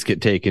or at least get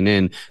taken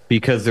in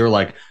because they're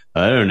like,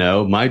 I don't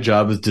know. My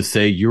job is to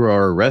say you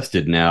are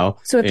arrested now.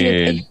 So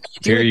if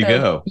here you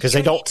go. Because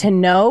they don't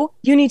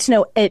you need to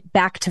know it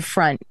back to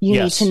front.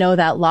 You need to know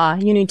that law.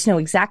 You need to know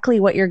exactly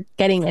what you're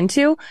getting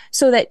into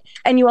so that,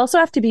 and you also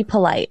have to be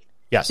polite.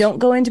 Yes. Don't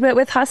go into it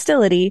with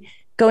hostility.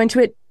 Go into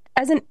it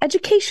as an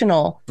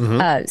educational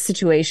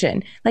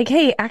situation. Like,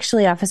 hey,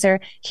 actually, officer,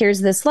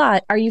 here's this law.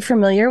 Are you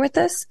familiar with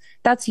this?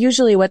 That's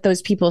usually what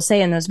those people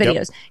say in those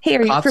videos. Yep. Hey,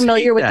 are you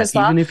familiar with this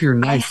law? Even if you're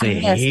nice, they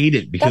hate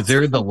it because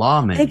they're the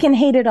lawmen. They can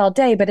hate it all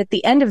day. But at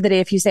the end of the day,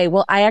 if you say,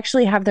 well, I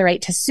actually have the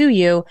right to sue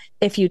you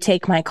if you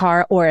take my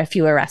car or if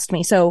you arrest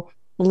me. So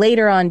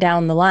later on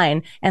down the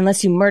line,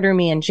 unless you murder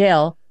me in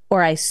jail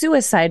or I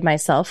suicide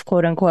myself,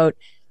 quote unquote,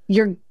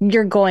 you're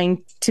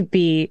going to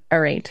be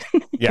arraigned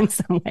in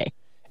some way.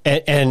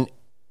 And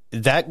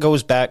that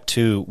goes back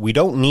to, we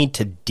don't need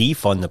to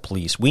defund the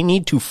police. We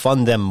need to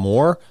fund them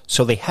more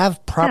so they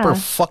have proper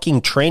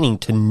fucking training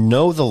to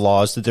know the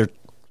laws that they're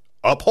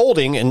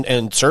upholding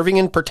and serving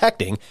and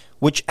protecting,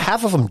 which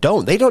half of them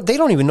don't. They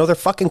don't even know their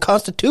fucking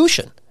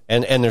constitution.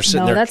 And they're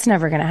sitting there. No, that's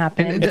never going to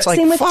happen. It's like,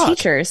 same with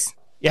teachers.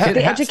 Yeah,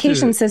 the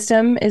education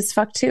system is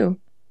fucked too.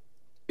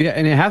 Yeah,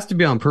 and it has to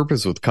be on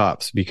purpose with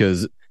cops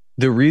because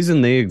the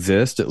reason they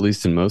exist, at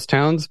least in most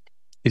towns,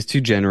 is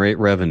to generate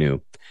revenue.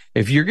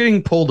 If you're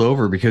getting pulled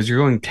over because you're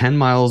going 10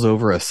 miles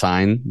over a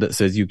sign that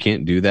says you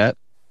can't do that,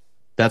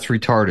 that's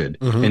retarded.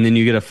 And then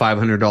you get a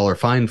 $500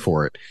 fine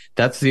for it.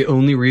 That's the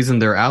only reason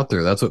they're out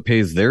there. That's what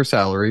pays their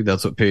salary.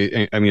 That's what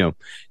pays,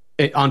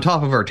 on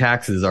top of our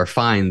taxes, our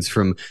fines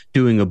from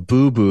doing a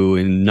boo-boo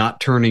and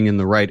not turning in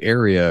the right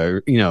area,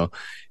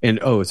 and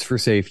it's for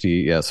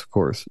safety. Yes, of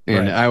course.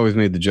 And I always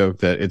made the joke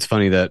that it's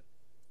funny that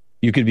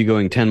you could be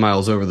going 10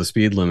 miles over the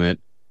speed limit.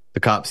 The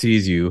cop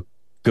sees you,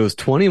 goes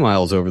 20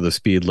 miles over the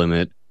speed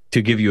limit,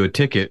 to give you a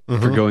ticket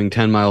for going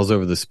 10 miles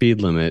over the speed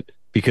limit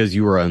because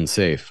you were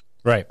unsafe.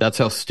 Right. That's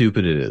how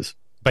stupid it is.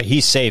 But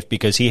he's safe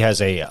because he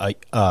has a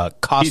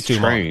costume. He's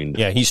trained.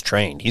 Yeah, he's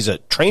trained. He's a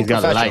trained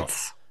professional. Got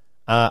lights.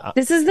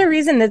 This is the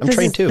reason that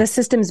the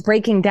system's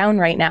breaking down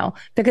right now,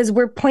 because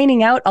we're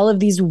pointing out all of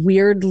these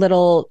weird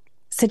little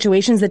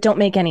situations that don't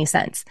make any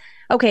sense.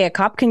 Okay, a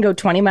cop can go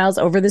 20 miles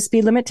over the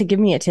speed limit to give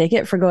me a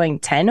ticket for going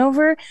 10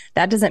 over.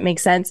 That doesn't make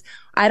sense.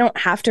 I don't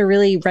have to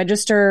really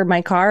register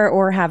my car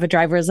or have a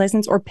driver's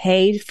license or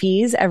pay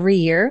fees every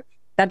year.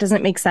 That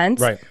doesn't make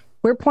sense. Right.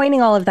 We're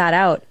pointing all of that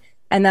out.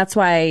 And that's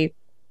why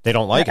they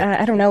don't like it.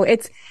 I don't know.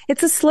 It's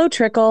a slow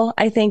trickle.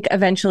 I think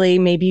eventually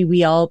maybe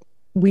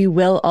we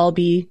will all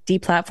be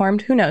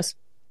deplatformed. Who knows?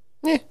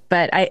 Yeah.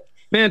 But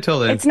until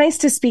then, it's nice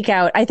to speak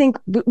out. I think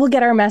we'll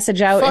get our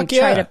message out and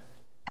try to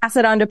pass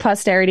it on to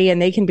posterity,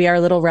 and they can be our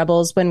little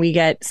rebels when we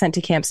get sent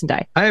to camps and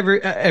die. I have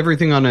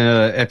everything on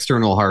an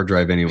external hard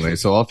drive anyway,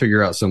 so I'll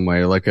figure out some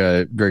way. Like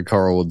Greg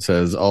Carlwood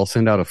says, I'll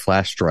send out a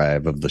flash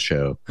drive of the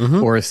show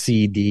or a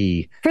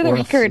CD for the or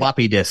record, a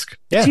floppy disk.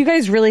 Yeah. Do you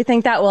guys really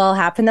think that will all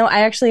happen, though?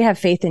 I actually have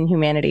faith in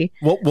humanity.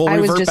 We'll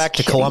revert back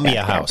to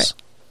Columbia House.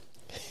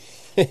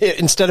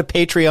 Instead of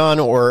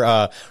Patreon or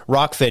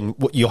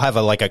Rockfin, you'll have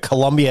a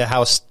Columbia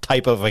House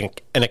type of an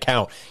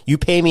account. You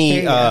pay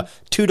me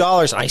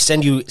 $2 and I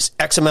send you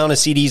X amount of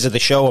CDs of the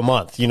show a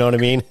month. You know what I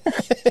mean?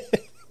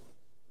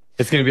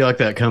 It's going to be like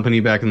that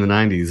company back in the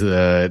 90s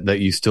that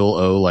you still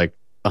owe like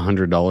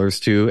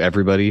 $100 to.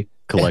 Everybody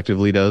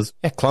collectively does.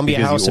 Yeah,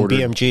 Columbia House and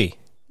BMG.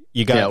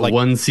 You got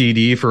one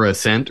CD for a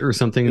cent or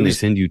something, and they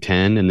send you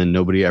 10, and then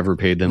nobody ever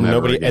paid them.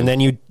 And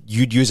then you'd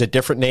use a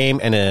different name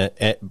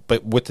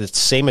but with the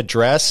same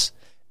address,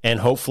 and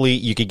hopefully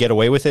you could get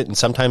away with it. And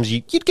sometimes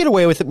you'd get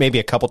away with it maybe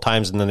a couple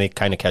times, and then they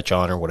kind of catch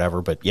on or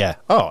whatever. But yeah,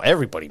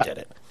 everybody did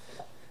it.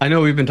 I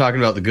know we've been talking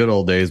about the good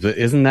old days, but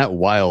isn't that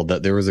wild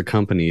that there was a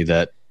company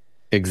that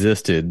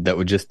existed that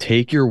would just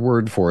take your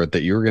word for it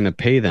that you were going to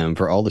pay them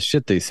for all the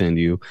shit they send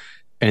you,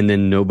 and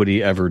then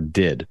nobody ever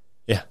did?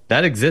 Yeah,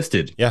 that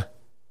existed. Yeah.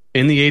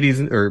 In the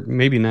 80s or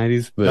maybe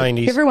 90s. But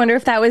 90s. You ever wonder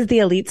if that was the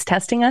elites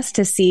testing us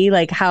to see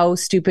how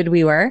stupid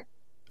we were?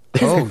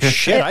 Oh,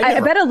 shit. I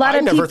bet a lot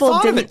of people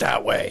thought didn't of it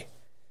that way.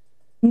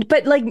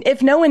 But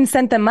if no one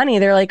sent them money,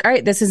 they're like, all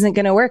right, this isn't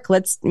going to work.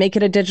 Let's make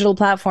it a digital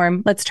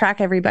platform. Let's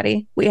track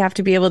everybody. We have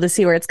to be able to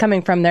see where it's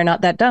coming from. They're not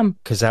that dumb.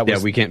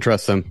 Because we can't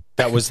trust them.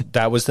 That was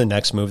the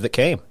next move that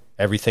came.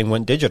 Everything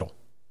went digital.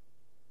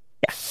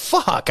 Yeah.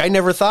 Fuck, I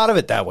never thought of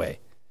it that way.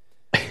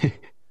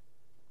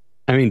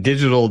 I mean,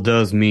 digital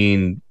does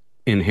mean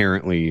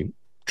inherently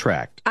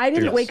tracked. I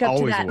didn't wake up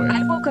to that.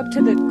 I woke up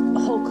to the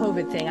whole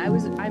COVID thing. I'm a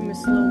slow. I was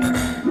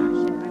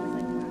like,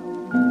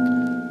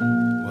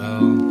 wow.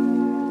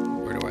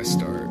 Well, where do I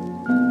start?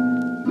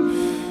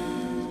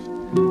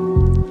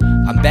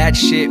 I'm bad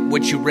shit.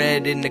 What you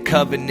read in the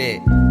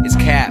covenant is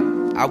cap.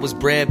 I was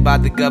bred by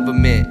the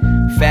government.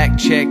 Fact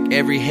check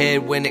every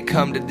head when it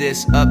come to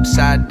this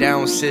upside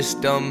down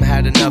system.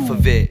 Had enough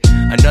of it.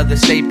 Another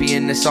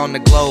sapien that's on the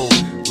globe.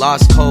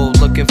 Lost cold,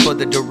 looking for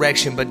the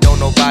direction, but don't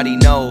nobody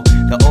know.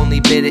 The only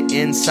bit of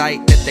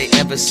insight that they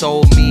ever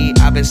sold me,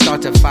 I've been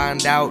starting to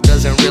find out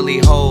doesn't really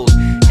hold.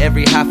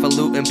 Every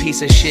highfalutin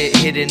piece of shit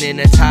hidden in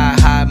a tie,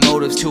 high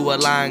motives to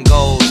align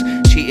goals.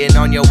 Cheating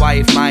on your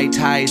wife, my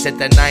ties at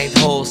the 9th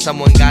hole.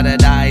 Someone gotta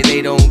die,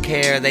 they don't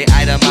care, they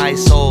itemize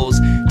souls.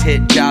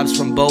 Tit jobs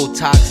from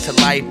Botox to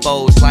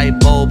lipos, light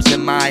bulbs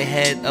in my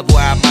head of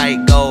where I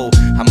might go.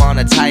 I'm on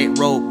a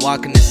tightrope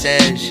walking this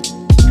edge,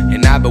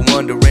 and I've been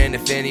wondering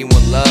if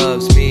anyone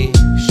loves me.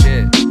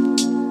 Shit.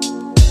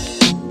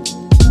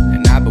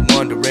 And I've been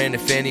wondering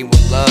if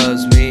anyone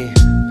loves me.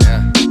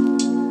 Yeah.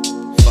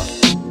 Fuck.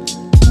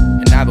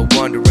 And I've been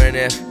wondering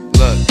if,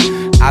 look,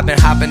 I've been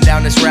hopping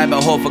down this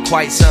rabbit hole for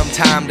quite some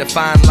time to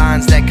find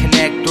lines that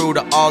connect through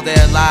to all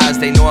their lies.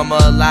 They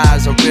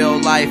normalize a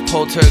real life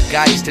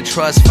poltergeist to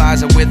trust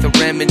Pfizer with a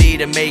remedy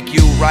to make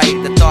you right.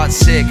 The thought's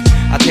sick.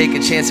 I'll take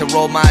a chance and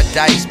roll my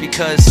dice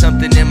because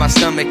something in my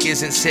stomach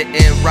isn't sitting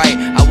right.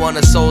 I want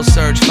a soul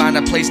search, find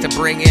a place to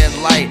bring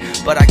in light,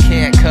 but I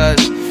can't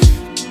cause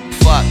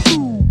fuck.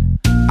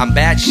 I'm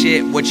bad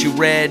shit. What you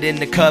read in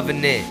the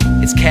covenant,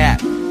 it's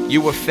cap.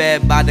 You were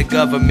fed by the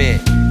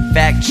government.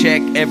 Fact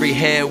check every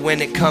head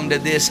when it come to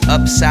this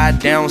upside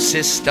down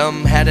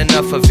system. Had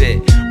enough of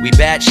it. We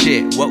bad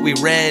shit. What we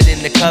read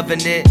in the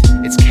covenant,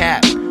 it's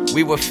cap.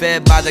 We were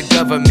fed by the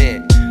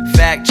government.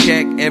 Fact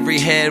check every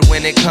head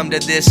when it come to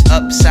this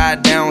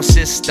upside down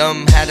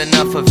system. Had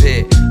enough of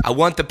it. I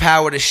want the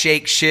power to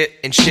shake shit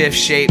and shift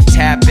shape.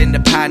 Tap into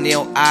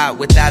pineal eye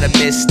without a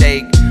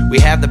mistake. We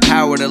have the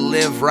power to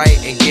live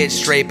right and get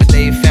straight, but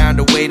they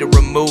found a way to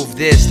remove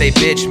this. They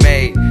bitch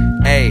made.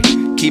 Hey,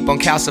 keep on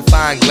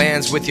calcifying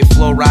glands with your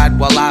flow ride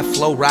while I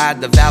flow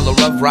ride the valor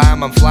of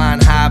rhyme. I'm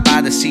flying high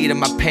by the seat of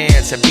my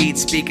pants. A beat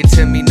speaking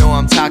to me, know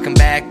I'm talking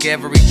back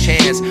every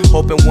chance.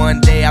 Hoping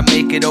one day I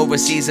make it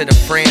overseas or to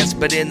France,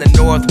 but in the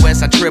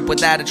Northwest I trip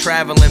without a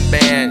traveling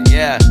band.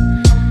 Yeah.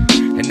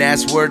 And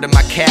that's word to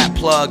my cat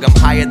plug. I'm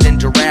higher than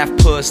giraffe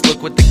puss,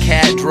 look what the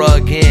cat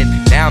drug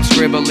in. Now I'm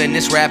scribbling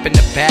this rap in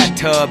the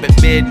bathtub.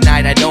 At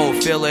midnight I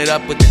don't fill it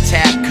up with the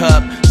tap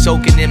cup.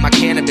 Soaking in my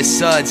cannabis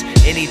suds,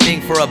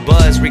 anything for a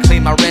buzz.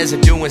 Reclaim my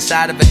residue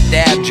inside of a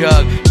dab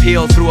jug.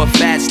 Peel through a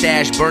fat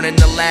stash, burning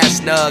the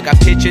last nug. I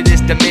picture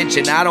this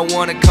dimension I don't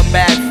wanna come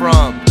back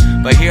from,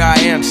 but here I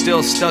am,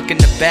 still stuck in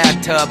the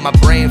bathtub. My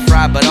brain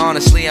fried, but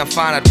honestly I'm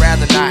fine, I'd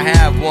rather not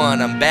have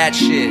one. I'm bad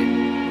shit.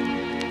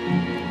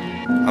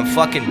 I'm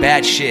fucking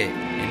bad shit,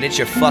 and it's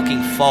your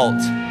fucking fault.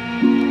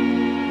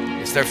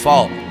 It's their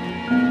fault.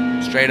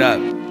 Straight up.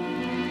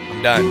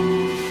 I'm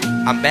done.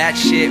 I'm bad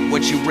shit,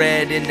 what you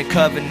read in the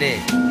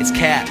covenant. It's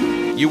cap,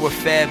 you were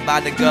fed by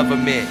the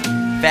government.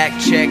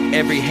 Fact check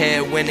every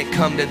head when it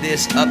come to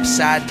this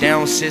upside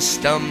down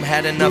system.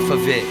 Had enough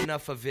of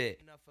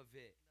it.